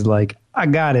Rogue is like, I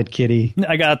got it, Kitty.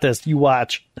 I got this. You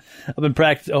watch. I've been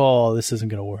practicing. Oh, this isn't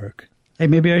going to work. Hey,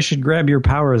 maybe I should grab your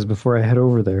powers before I head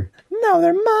over there. No,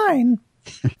 they're mine.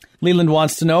 Leland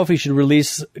wants to know if he should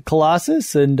release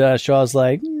Colossus, and Shaw's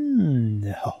like,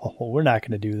 no, we're not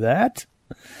going to do that.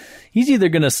 He's either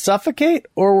going to suffocate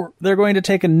or they're going to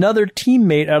take another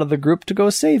teammate out of the group to go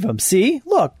save him. See?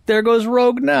 Look, there goes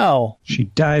Rogue now. She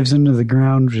dives into the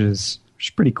ground, which is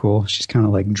pretty cool. She's kind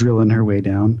of like drilling her way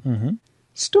down. Mm-hmm.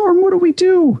 Storm, what do we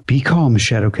do? Be calm,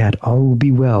 Shadowcat. All will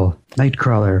be well.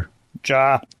 Nightcrawler.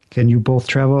 Ja. Can you both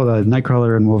travel?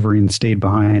 Nightcrawler and Wolverine stayed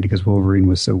behind because Wolverine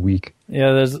was so weak.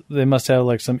 Yeah, they must have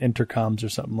like some intercoms or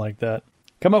something like that.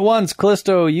 Come at once,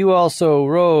 Callisto. You also,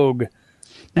 Rogue.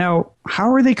 Now,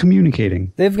 how are they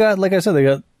communicating? They've got, like I said, they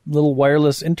got little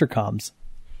wireless intercoms.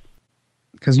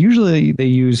 Because usually they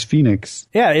use Phoenix.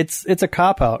 Yeah, it's a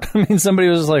cop-out. I mean, somebody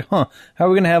was just like, how are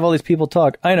we going to have all these people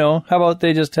talk? I know. How about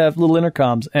they just have little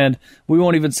intercoms? And we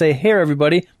won't even say, hey,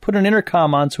 everybody, put an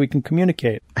intercom on so we can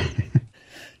communicate.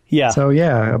 Yeah. So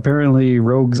yeah, apparently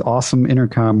Rogue's awesome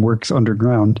intercom works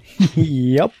underground.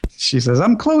 Yep. She says,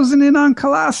 I'm closing in on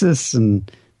Colossus.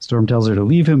 And Storm tells her to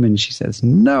leave him, and she says,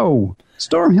 no.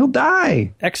 Storm, he'll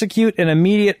die. Execute an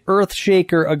immediate Earth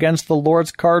Shaker against the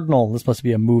Lord's Cardinal. This must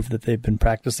be a move that they've been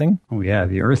practicing. Oh yeah,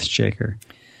 the Earth Shaker.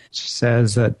 She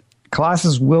says that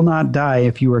Colossus will not die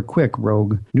if you are quick,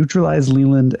 Rogue. Neutralize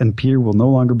Leland, and Pier will no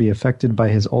longer be affected by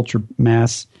his ultra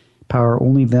mass power.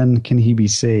 Only then can he be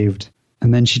saved.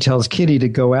 And then she tells Kitty to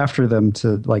go after them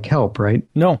to, like, help, right?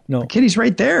 No. Kitty's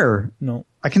right there. No.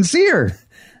 I can see her.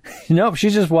 Nope,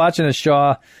 she's just watching as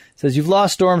Shaw says, you've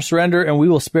lost Storm, surrender, and we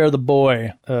will spare the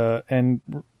boy. And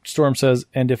Storm says,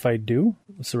 and if I do,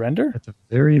 surrender? At the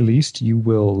very least, you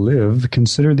will live.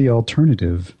 Consider the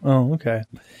alternative. Oh, okay.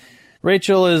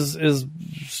 Rachel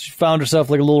she found herself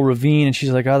like a little ravine, and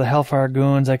she's like, the Hellfire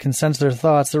goons, I can sense their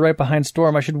thoughts. They're right behind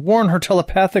Storm. I should warn her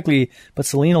telepathically, but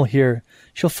Selene will hear.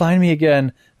 She'll find me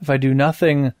again. If I do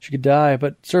nothing, she could die,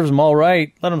 but serves them all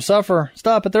right. Let them suffer.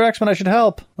 Stop it. They're X-Men. I should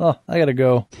help. Oh, I gotta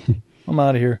go. I'm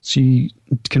out of here. She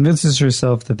convinces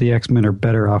herself that the X-Men are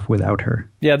better off without her.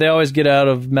 Yeah, they always get out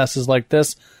of messes like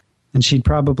this. And she'd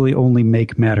probably only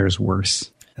make matters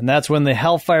worse. And that's when the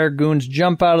Hellfire goons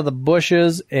jump out of the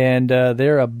bushes, and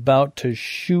they're about to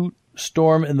shoot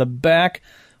Storm in the back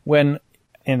when,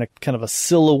 in a kind of a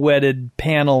silhouetted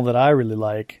panel that I really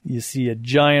like, you see a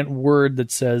giant word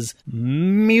that says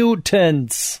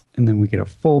mutants. And then we get a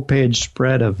full-page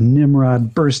spread of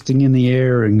Nimrod bursting in the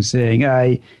air and saying,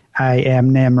 I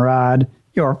am Nimrod.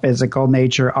 Your physical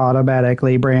nature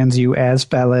automatically brands you as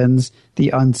felons.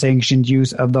 The unsanctioned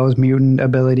use of those mutant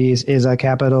abilities is a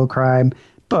capital crime,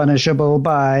 punishable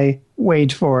by,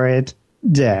 wait for it,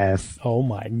 death. Oh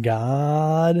my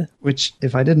God. Which,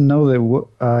 if I didn't know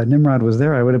that Nimrod was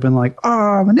there, I would have been like,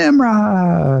 oh,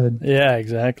 Nimrod. Yeah,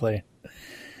 exactly.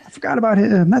 I forgot about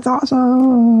him. That's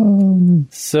awesome.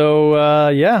 So,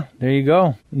 yeah, there you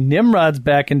go. Nimrod's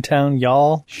back in town,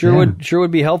 y'all. Sure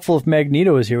would be helpful if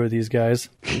Magneto was here with these guys.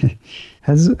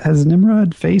 Has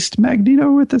Nimrod faced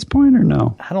Magneto at this point, or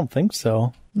no? I don't think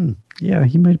so. Yeah,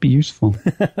 he might be useful.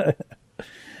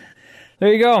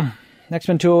 There you go.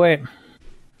 X-Men 208.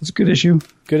 It's a good issue.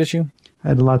 Good issue. I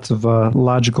had lots of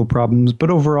logical problems, but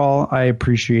overall, I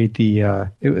appreciate the...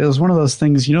 it was one of those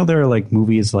things, there are like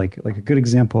movies, like a good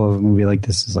example of a movie like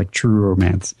this is like True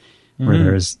Romance, where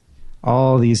there's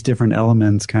all these different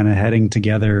elements kind of heading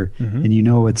together,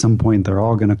 and at some point they're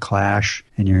all going to clash,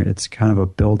 and it's kind of a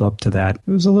build up to that.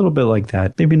 It was a little bit like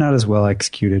that. Maybe not as well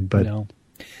executed, but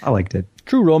I liked it.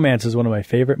 True Romance is one of my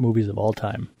favorite movies of all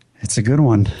time. It's a good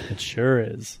one. It sure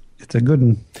is. It's a good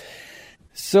one.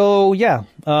 So, yeah,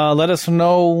 let us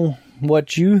know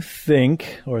what you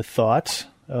think or thought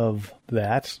of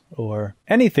that or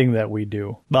anything that we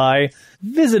do by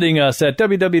visiting us at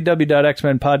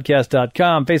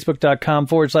www.xmenpodcast.com,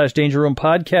 facebook.com/Danger Room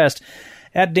Podcast.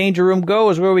 At Danger Room Go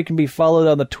is where we can be followed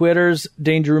on the Twitters.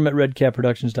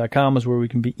 DangerRoom@redcapproductions.com is where we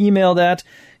can be emailed at.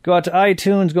 Go out to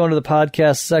iTunes, go into the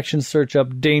podcast section, search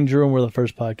up Danger Room. We're the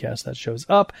first podcast that shows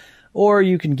up. Or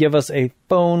you can give us a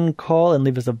phone call and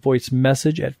leave us a voice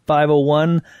message at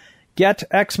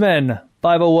 501-GET-X-Men,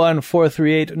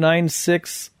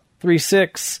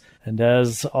 501-438-9636. And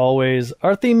as always,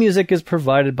 our theme music is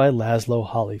provided by Laszlo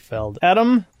Hollifeld.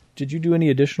 Adam, did you do any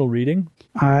additional reading?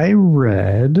 I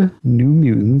read New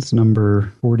Mutants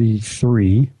number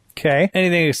 43. Okay.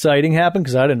 Anything exciting happen?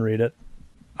 Because I didn't read it.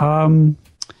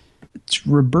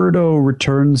 Roberto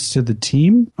returns to the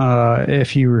team.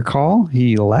 If you recall,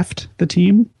 he left the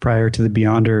team prior to the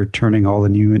Beyonder turning all the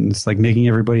New Mutants, like making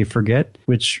everybody forget,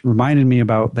 which reminded me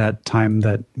about that time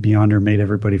that Beyonder made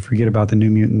everybody forget about the New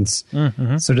Mutants.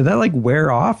 Mm-hmm. So did that like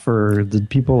wear off, or did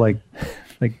people like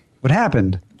what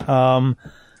happened?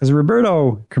 Because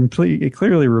Roberto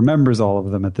clearly remembers all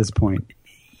of them at this point.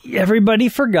 Everybody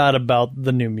forgot about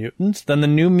the New Mutants. Then the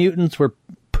New Mutants were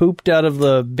pooped out of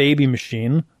the baby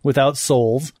machine without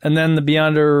souls, and then the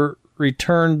Beyonder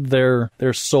returned their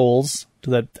souls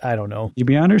to that. I don't know. The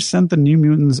Beyonder sent the New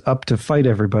Mutants up to fight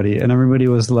everybody, and everybody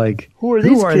was like, "Who are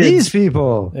these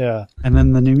people?" Yeah. And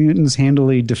then the New Mutants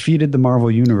handily defeated the Marvel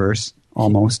Universe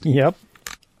almost. Yep.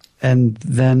 And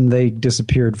then they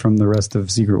disappeared from the rest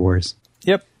of Secret Wars.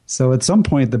 Yep. So at some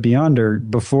point, the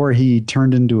Beyonder, before he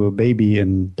turned into a baby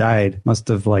and died, must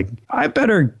have I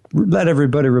better let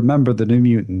everybody remember the New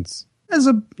Mutants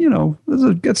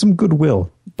get some goodwill.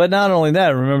 But not only that,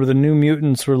 remember the New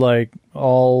Mutants were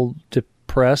all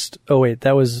depressed. Oh wait,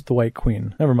 that was the White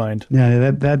Queen. Never mind.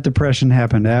 Yeah, that depression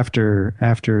happened after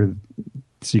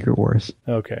Secret Wars.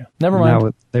 Okay, never mind.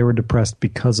 Now they were depressed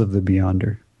because of the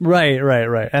Beyonder.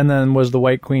 Right. And then was the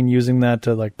White Queen using that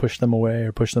to like push them away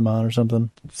or push them on or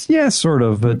something? Yeah, sort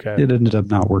of, but it ended up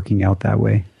not working out that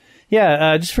way.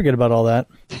 Yeah, just forget about all that.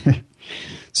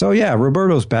 So yeah,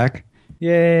 Roberto's back.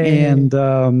 Yay.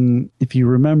 And if you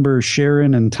remember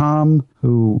Sharon and Tom,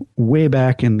 who way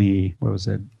back in the, what was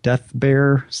it, Death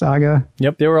Bear saga?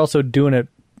 Yep, they were also doing it.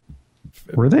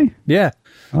 Were they? Yeah.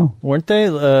 Oh. Weren't they?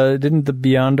 Didn't the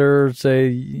Beyonder say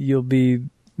you'll be...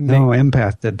 No,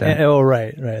 Empath did that. Oh,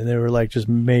 right. They were like just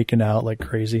making out like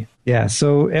crazy. Yeah,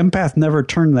 so Empath never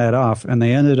turned that off, and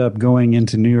they ended up going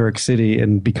into New York City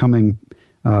and becoming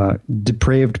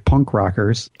depraved punk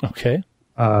rockers. Okay.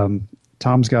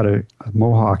 Tom's got a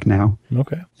mohawk now.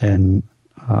 Okay. And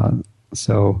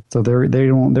so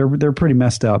they're pretty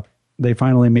messed up. They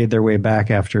finally made their way back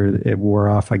after it wore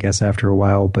off, I guess, after a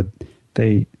while, but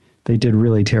they did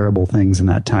really terrible things in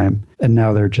that time, and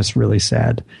now they're just really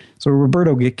sad. So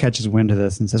Roberto catches wind of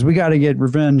this and says, "We got to get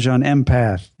revenge on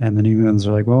Empath." And the New Mutants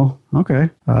are like, "Well, okay."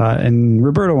 And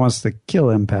Roberto wants to kill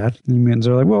Empath. The New Mutants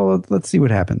are like, "Well, let's see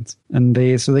what happens." And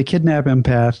they kidnap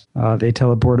Empath. They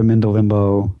teleport him into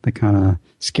Limbo. They kind of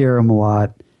scare him a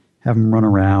lot, have him run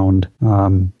around,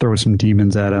 throw some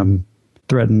demons at him,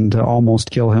 threaten to almost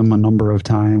kill him a number of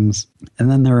times. And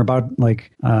then they're about,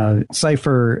 like,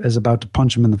 Cypher is about to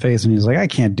punch him in the face, and he's like, "I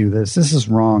can't do this. This is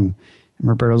wrong." And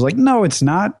Roberto's like, "No, it's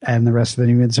not." And the rest of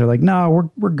the mutants are like,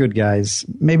 "No, we're good guys.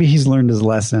 Maybe he's learned his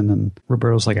lesson." And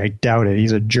Roberto's like, "I doubt it.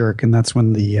 He's a jerk." And that's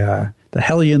when the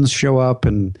Hellions show up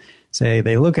and say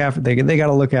they got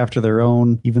to look after their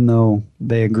own, even though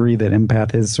they agree that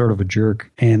Empath is sort of a jerk.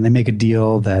 And they make a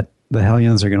deal that the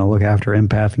Hellions are going to look after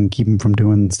Empath and keep him from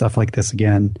doing stuff like this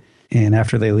again. And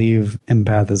after they leave,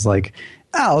 Empath is like,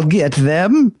 "I'll get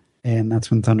them." And that's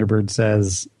when Thunderbird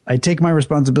says, "I take my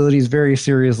responsibilities very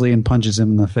seriously," and punches him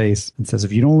in the face and says,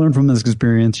 "If you don't learn from this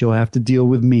experience, you'll have to deal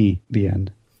with me." The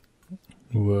end.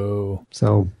 Whoa.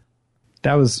 So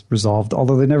that was resolved,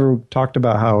 although they never talked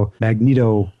about how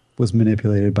Magneto was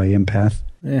manipulated by Empath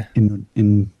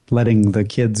in letting the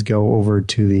kids go over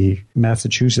to the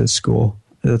Massachusetts school.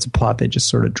 That's a plot they just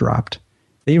sort of dropped.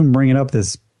 They even bring it up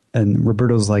and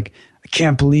Roberto's like, "I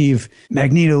can't believe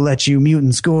Magneto let you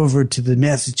mutants go over to the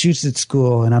Massachusetts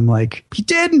school." And I'm like, "He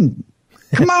didn't.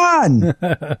 Come on."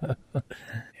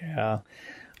 Yeah.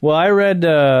 Well, I read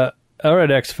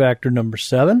X Factor number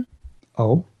 7.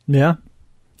 Oh? Yeah,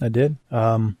 I did.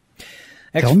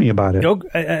 Tell me about it.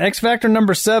 X Factor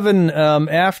number 7,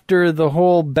 after the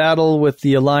whole battle with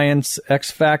the Alliance,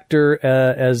 X Factor,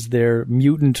 as their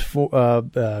mutant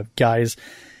guys,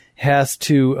 has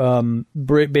to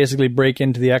basically break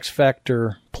into the X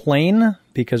Factor plane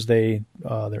because their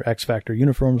X Factor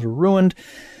uniforms were ruined.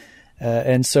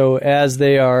 And so as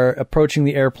they are approaching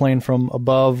the airplane from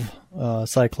above,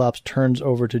 Cyclops turns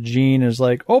over to Jean and is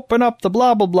like, "Open up the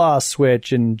blah, blah, blah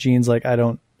switch." And Jean's like, I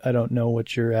don't know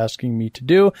what you're asking me to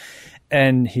do.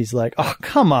 And he's like, "Oh,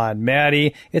 come on,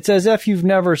 Maddie. It's as if you've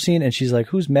never seen." And she's like,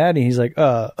 "Who's Maddie?" He's like,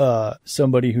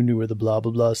 somebody who knew where the blah,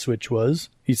 blah, blah switch was,"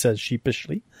 he says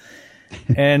sheepishly.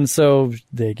 And so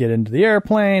they get into the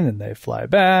airplane and they fly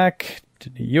back to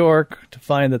New York to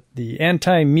find that the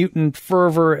anti-mutant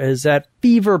fervor is at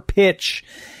fever pitch.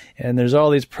 And there's all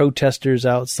these protesters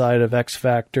outside of X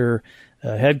Factor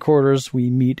headquarters. We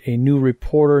meet a new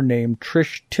reporter named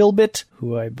Trish Tilbit,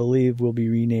 who I believe will be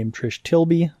renamed Trish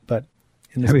Tilby, but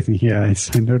everything. Yeah,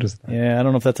 I noticed that. Yeah, I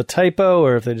don't know if that's a typo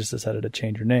or if they just decided to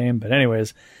change her name, but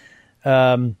anyways,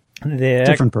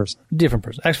 different person.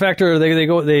 X Factor.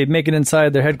 They make it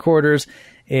inside their headquarters,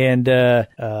 and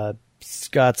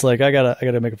Scott's like, I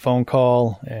gotta make a phone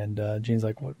call, and Jean's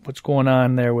like, what's going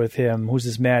on there with him? Who's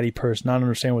this Maddie person? I don't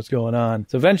understand what's going on.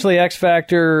 So eventually X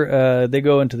Factor, they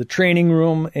go into the training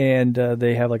room, and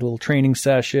they have like a little training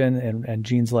session, and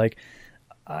Jean's like,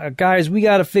 "Guys, we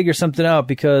got to figure something out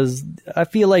because I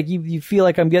feel like you feel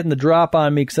like I'm getting the drop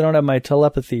on me because I don't have my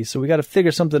telepathy. So we got to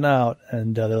figure something out."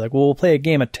 And they're like, "Well, we'll play a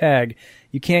game of tag.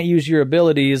 You can't use your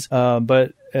abilities,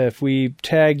 but if we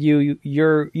tag you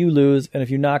lose. And if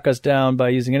you knock us down by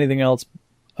using anything else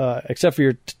except for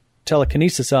your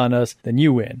telekinesis on us, then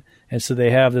you win." And so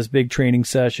they have this big training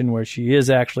session where she is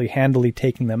actually handily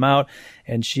taking them out,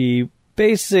 and she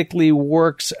basically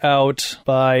works out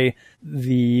by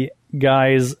the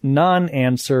guy's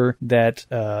non-answer that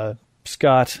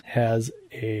Scott has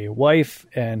a wife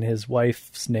and his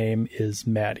wife's name is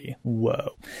Maddie.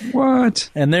 Whoa. What?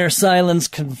 And their silence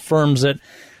confirms it.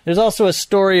 There's also a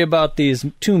story about these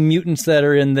two mutants that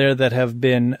are in there that have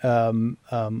been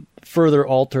further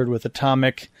altered with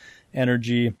atomic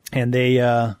energy, and they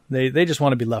just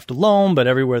want to be left alone, but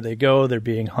everywhere they go, they're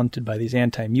being hunted by these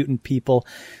anti-mutant people.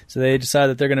 So they decide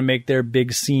that they're going to make their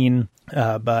big scene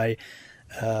by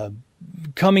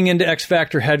coming into X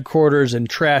Factor headquarters and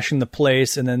trashing the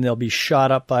place, and then they'll be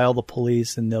shot up by all the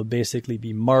police, and they'll basically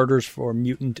be martyrs for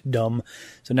mutantdom.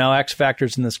 So now X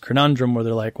Factor's in this conundrum where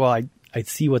they're like, well, I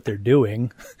see what they're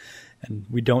doing, and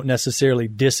we don't necessarily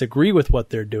disagree with what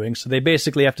they're doing. So they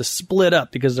basically have to split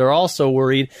up because they're also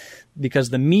worried because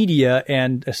the media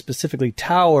and specifically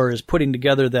Tower is putting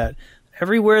together that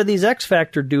everywhere these X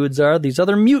Factor dudes are, these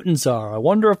other mutants are. I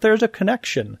wonder if there's a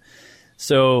connection.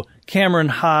 So Cameron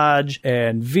Hodge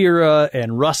and Vera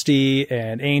and Rusty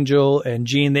and Angel and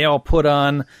Jean, they all put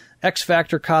on X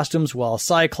Factor costumes while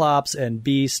Cyclops and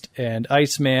Beast and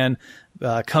Iceman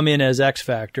come in as X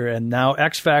Factor. And now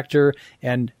X Factor,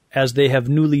 and as they have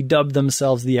newly dubbed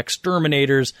themselves, the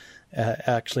Exterminators,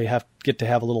 actually get to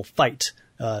have a little fight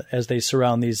as they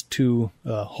surround these two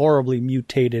horribly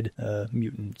mutated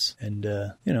mutants.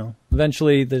 And,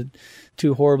 eventually the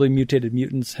two horribly mutated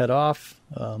mutants head off.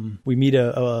 We meet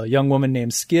a young woman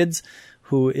named Skids,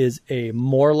 who is a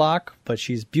Morlock, but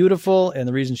she's beautiful. And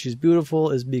the reason she's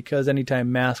beautiful is because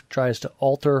anytime Mask tries to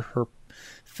alter her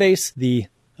face, the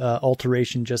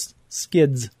alteration just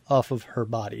skids off of her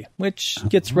body, which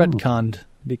gets retconned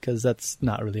because that's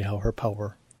not really how her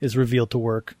power is revealed to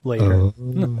work later.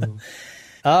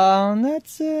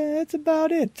 That's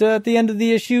about it. At the end of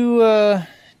the issue,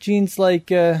 Jean's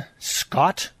like,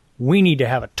 Scott, we need to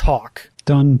have a talk.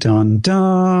 Dun, dun,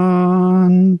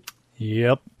 dun.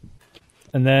 Yep.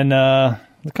 And then a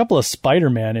couple of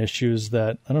Spider-Man issues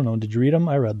that, I don't know, did you read them?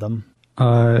 I read them.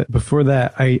 Before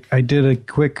that, I did a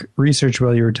quick research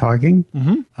while you were talking.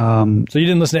 Mm-hmm. So you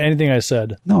didn't listen to anything I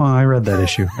said? No, I read that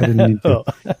issue. I didn't need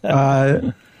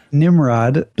to.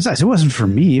 Nimrod, besides, it wasn't for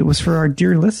me. It was for our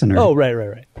dear listener. Oh,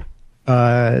 right.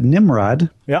 Nimrod,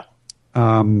 yeah.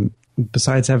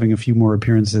 Besides having a few more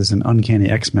appearances in Uncanny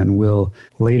X-Men, will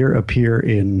later appear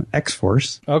in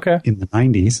X-Force in the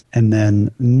 90s, and then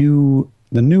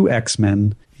the new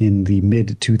X-Men in the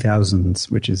mid-2000s,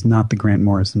 which is not the Grant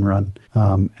Morrison run,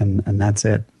 and that's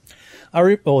it.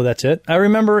 That's it. I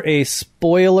remember a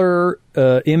spoiler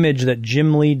image that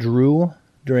Jim Lee drew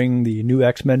during the new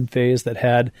X-Men phase that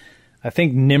had, I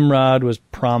think Nimrod was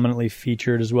prominently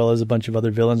featured as well as a bunch of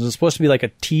other villains. It was supposed to be like a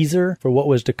teaser for what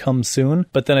was to come soon,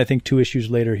 but then I think 2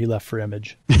 issues later he left for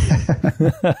Image.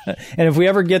 And if we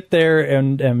ever get there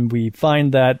and we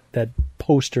find that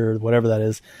poster, whatever that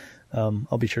is,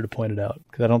 I'll be sure to point it out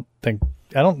because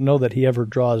I don't know that he ever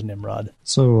draws Nimrod.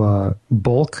 So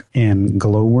Bulk and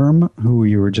Glowworm, who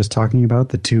you were just talking about,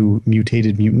 the 2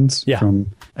 mutated mutants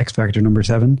from X Factor number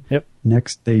 7. Yep.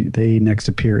 Next, they next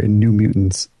appear in New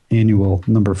Mutants Annual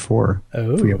number 4.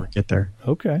 Oh. If we ever get there.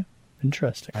 Okay.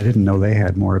 Interesting. I didn't know they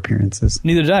had more appearances.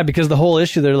 Neither did I, because the whole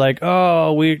issue, they're like,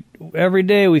 every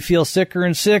day we feel sicker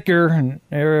and sicker, and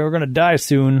we're going to die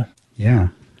soon. Yeah.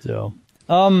 So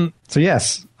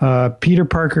yes, Peter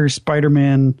Parker,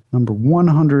 Spider-Man, number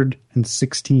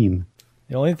 116.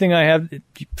 The only thing I have,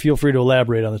 feel free to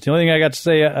elaborate on this. The only thing I got to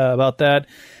say about that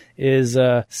is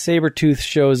Sabretooth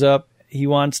shows up. He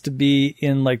wants to be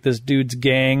in like this dude's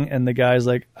gang, and the guy's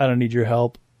like, I don't need your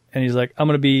help. And he's like, I'm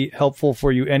going to be helpful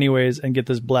for you anyways and get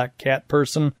this Black Cat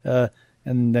person.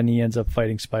 And then he ends up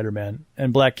fighting Spider-Man.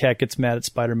 And Black Cat gets mad at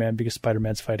Spider-Man because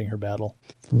Spider-Man's fighting her battle.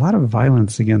 A lot of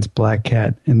violence against Black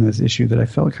Cat in this issue that I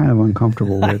felt kind of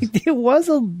uncomfortable with. It was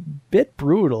a bit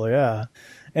brutal, yeah.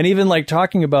 And even like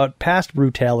talking about past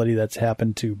brutality that's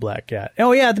happened to Black Cat.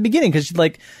 Oh, yeah, at the beginning, because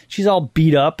she's all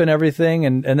beat up and everything.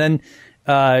 And then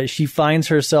she finds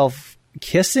herself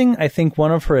kissing, I think,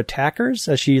 one of her attackers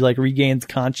as she like regains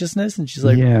consciousness, and she's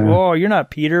like, "Oh, you're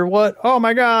not Peter. What? Oh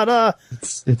my God!"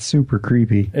 It's super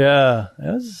creepy. Yeah,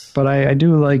 but I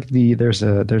do like there's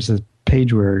a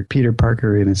page where Peter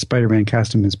Parker in his Spider-Man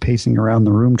costume is pacing around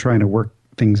the room trying to work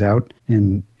things out.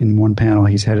 And in one panel,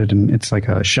 he's headed, and it's like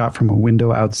a shot from a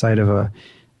window outside of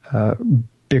a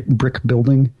big brick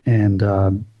building,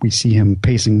 and we see him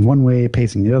pacing one way,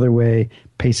 pacing the other way,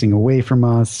 pacing away from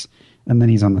us. And then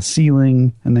he's on the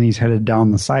ceiling, and then he's headed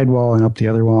down the side wall and up the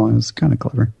other wall. And it's kind of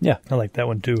clever. Yeah, I like that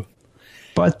one too.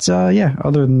 But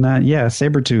other than that,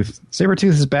 Sabretooth. Sabretooth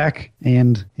is back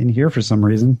and in here for some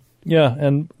reason. Yeah,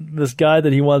 and this guy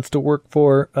that he wants to work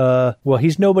for,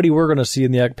 he's nobody we're going to see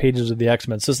in the pages of the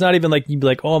X-Men. So it's not even like you'd be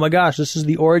like, oh my gosh, this is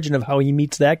the origin of how he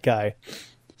meets that guy.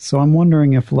 So I'm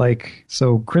wondering if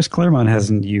Chris Claremont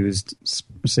hasn't used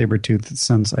Sabretooth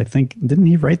since, I think, didn't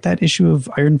he write that issue of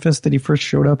Iron Fist that he first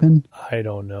showed up in? I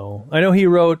don't know. I know he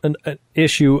wrote an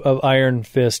issue of Iron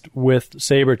Fist with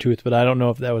Sabretooth, but I don't know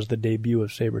if that was the debut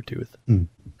of Sabretooth.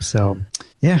 So,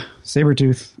 yeah,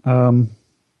 Sabretooth.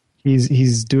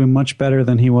 He's doing much better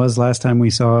than he was last time we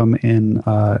saw him in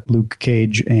Luke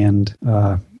Cage and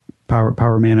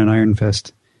Power Man and Iron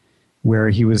Fist, where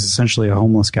he was essentially a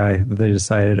homeless guy that they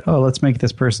decided, oh, let's make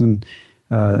this person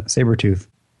Sabretooth.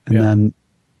 And then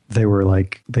they were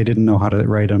like, they didn't know how to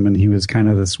write him, and he was kind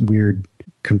of this weird,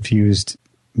 confused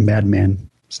madman.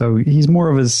 So he's more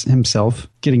of himself,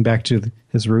 getting back to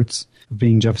his roots of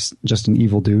being just an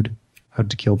evil dude out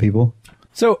to kill people.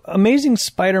 So Amazing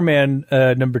Spider-Man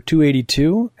number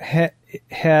 282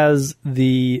 has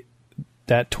that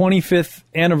 25th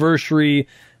anniversary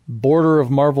border of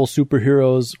Marvel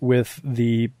superheroes with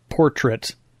the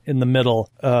portrait in the middle.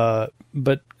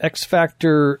 But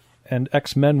X-Factor and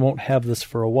X-Men won't have this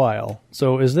for a while.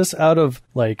 So is this out of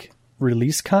like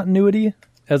release continuity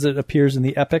as it appears in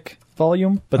the Epic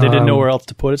volume? But they didn't know where else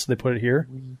to put it, so they put it here.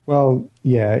 Well,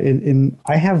 yeah.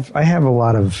 I have a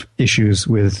lot of issues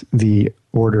with the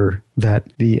order that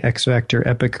the X-Factor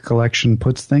Epic collection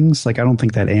puts things. Like, I don't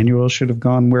think that annual should have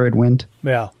gone where it went.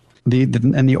 Yeah.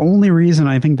 And the only reason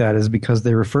I think that is because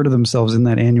they refer to themselves in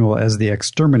that annual as the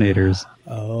Exterminators.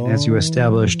 Oh. As you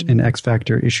established in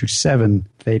X-Factor issue 7,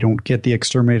 they don't get the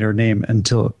Exterminator name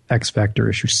until X-Factor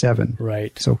issue 7.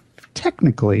 Right. So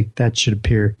technically, that should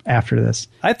appear after this.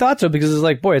 I thought so, because it's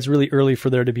like, boy, it's really early for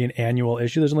there to be an annual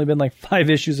issue. There's only been like 5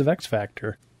 issues of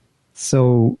X-Factor.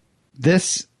 So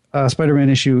this Spider-Man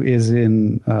issue is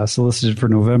solicited for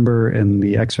November, and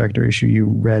the X-Factor issue you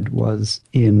read was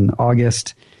in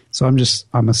August. So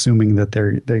I'm assuming that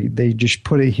they just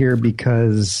put it here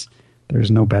because there's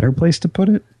no better place to put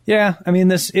it. Yeah, I mean,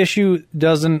 this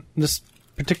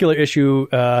particular issue,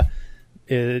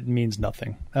 it means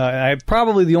nothing.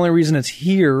 Probably the only reason it's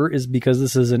here is because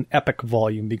this is an Epic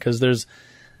volume, because there's,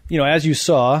 as you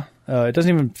saw, it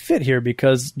doesn't even fit here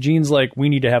because Jean's like, we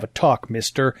need to have a talk,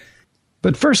 mister.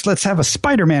 But first, let's have a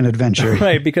Spider-Man adventure.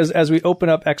 Right, because as we open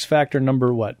up X-Factor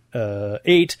number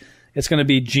 8, it's going to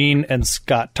be Jean and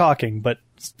Scott talking. But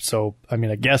so, I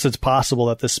mean, I guess it's possible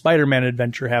that the Spider-Man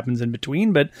adventure happens in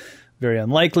between, but very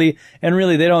unlikely. And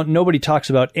really, nobody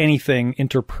talks about anything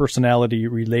interpersonality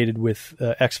related with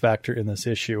X-Factor in this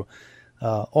issue.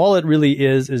 All it really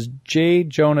is J.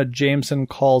 Jonah Jameson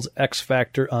calls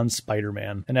X-Factor on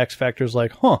Spider-Man. And X-Factor's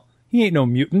like, he ain't no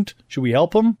mutant. Should we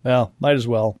help him? Well, might as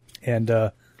well. And,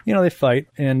 they fight.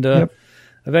 And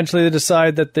eventually they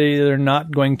decide that they're not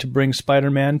going to bring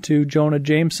Spider-Man to Jonah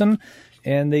Jameson,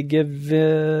 and they give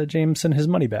Jameson his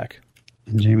money back.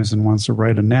 And Jameson wants to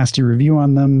write a nasty review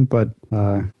on them, but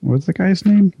what's the guy's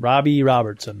name? Robbie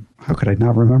Robertson. How could I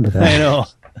not remember that? I know.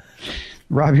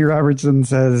 Robbie Robertson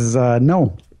says,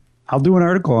 no, I'll do an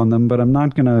article on them, but I'm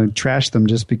not going to trash them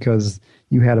just because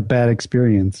you had a bad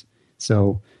experience.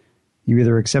 So you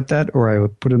either accept that or I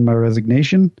would put in my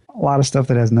resignation. A lot of stuff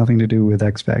that has nothing to do with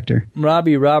X-Factor.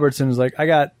 Robbie Robertson is like,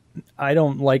 I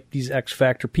don't like these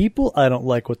X-Factor people. I don't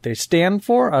like what they stand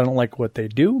for. I don't like what they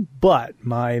do. But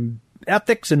my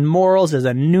ethics and morals as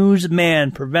a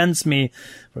newsman prevents me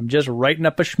from just writing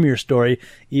up a schmear story,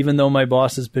 even though my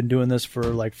boss has been doing this for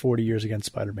like 40 years against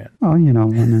Spider-Man. Oh,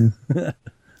 women. But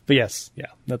yes,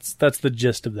 yeah, that's the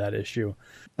gist of that issue.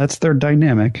 That's their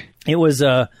dynamic. It was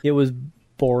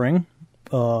boring.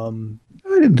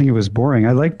 I didn't think it was boring.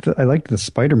 I liked the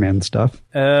Spider-Man stuff.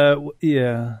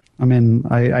 Yeah. I mean,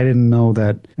 I didn't know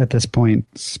that at this point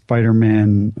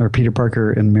Spider-Man or Peter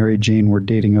Parker and Mary Jane were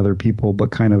dating other people,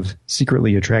 but kind of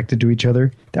secretly attracted to each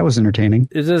other. That was entertaining.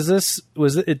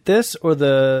 Was it this or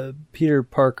the Peter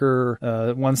Parker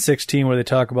 116 where they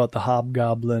talk about the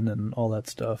Hobgoblin and all that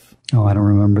stuff? Oh, I don't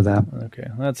remember that. Okay,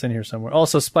 that's in here somewhere.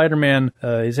 Also, Spider-Man,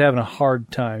 he's having a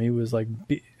hard time. He was like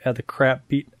had the crap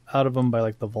beat out of him by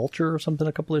like the Vulture or something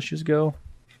a couple issues ago.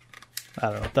 I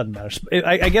don't know. It doesn't matter.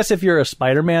 I guess if you're a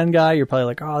Spider-Man guy, you're probably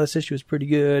like, oh, this issue is pretty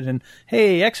good. And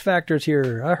hey, X-Factor's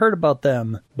here. I heard about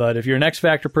them. But if you're an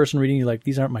X-Factor person reading, you're like,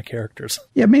 these aren't my characters.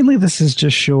 Yeah, mainly this is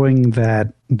just showing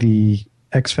that the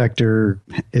X-Factor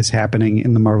is happening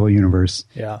in the Marvel Universe.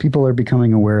 Yeah. People are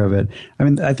becoming aware of it. I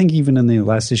mean, I think even in the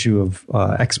last issue of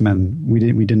X-Men, we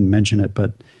didn't mention it,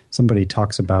 but somebody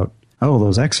talks about, oh,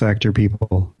 those X-Factor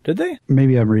people. Did they?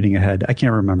 Maybe I'm reading ahead. I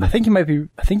can't remember. I think you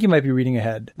might be reading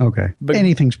ahead. Okay. But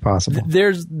anything's possible.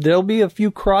 There'll be a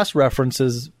few cross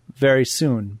references very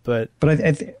soon, but I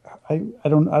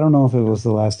don't know if it was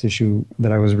the last issue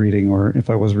that I was reading or if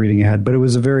I was reading ahead, but it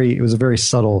was a very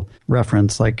subtle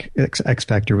reference, like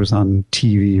X-Factor was on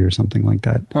TV or something like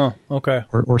that. Huh, okay.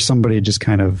 Or somebody just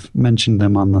kind of mentioned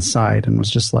them on the side and was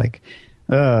just like,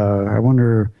 I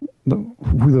wonder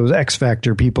who those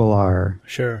X-Factor people are.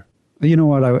 Sure. You know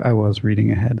what? I was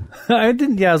reading ahead. I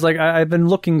didn't. Yeah, I was like, I've been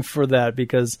looking for that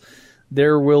because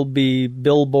there will be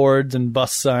billboards and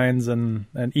bus signs and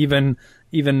even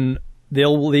they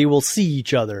will see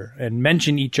each other and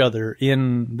mention each other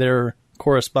in their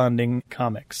corresponding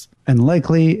comics. And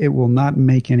likely it will not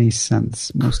make any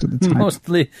sense most of the time.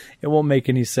 Mostly it won't make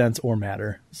any sense or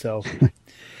matter. So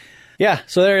yeah,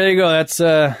 so there you go.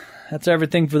 That's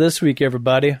everything for this week,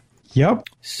 everybody. Yep.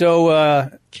 So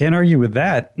can't argue with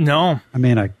that. No. I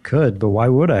mean, I could, but why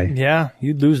would I? Yeah,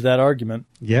 you'd lose that argument.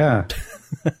 Yeah.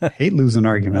 Hate losing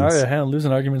arguments. Oh, yeah,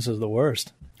 losing arguments is the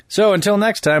worst. So until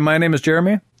next time, my name is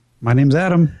Jeremy. My name's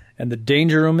Adam. And the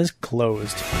Danger Room is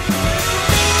closed.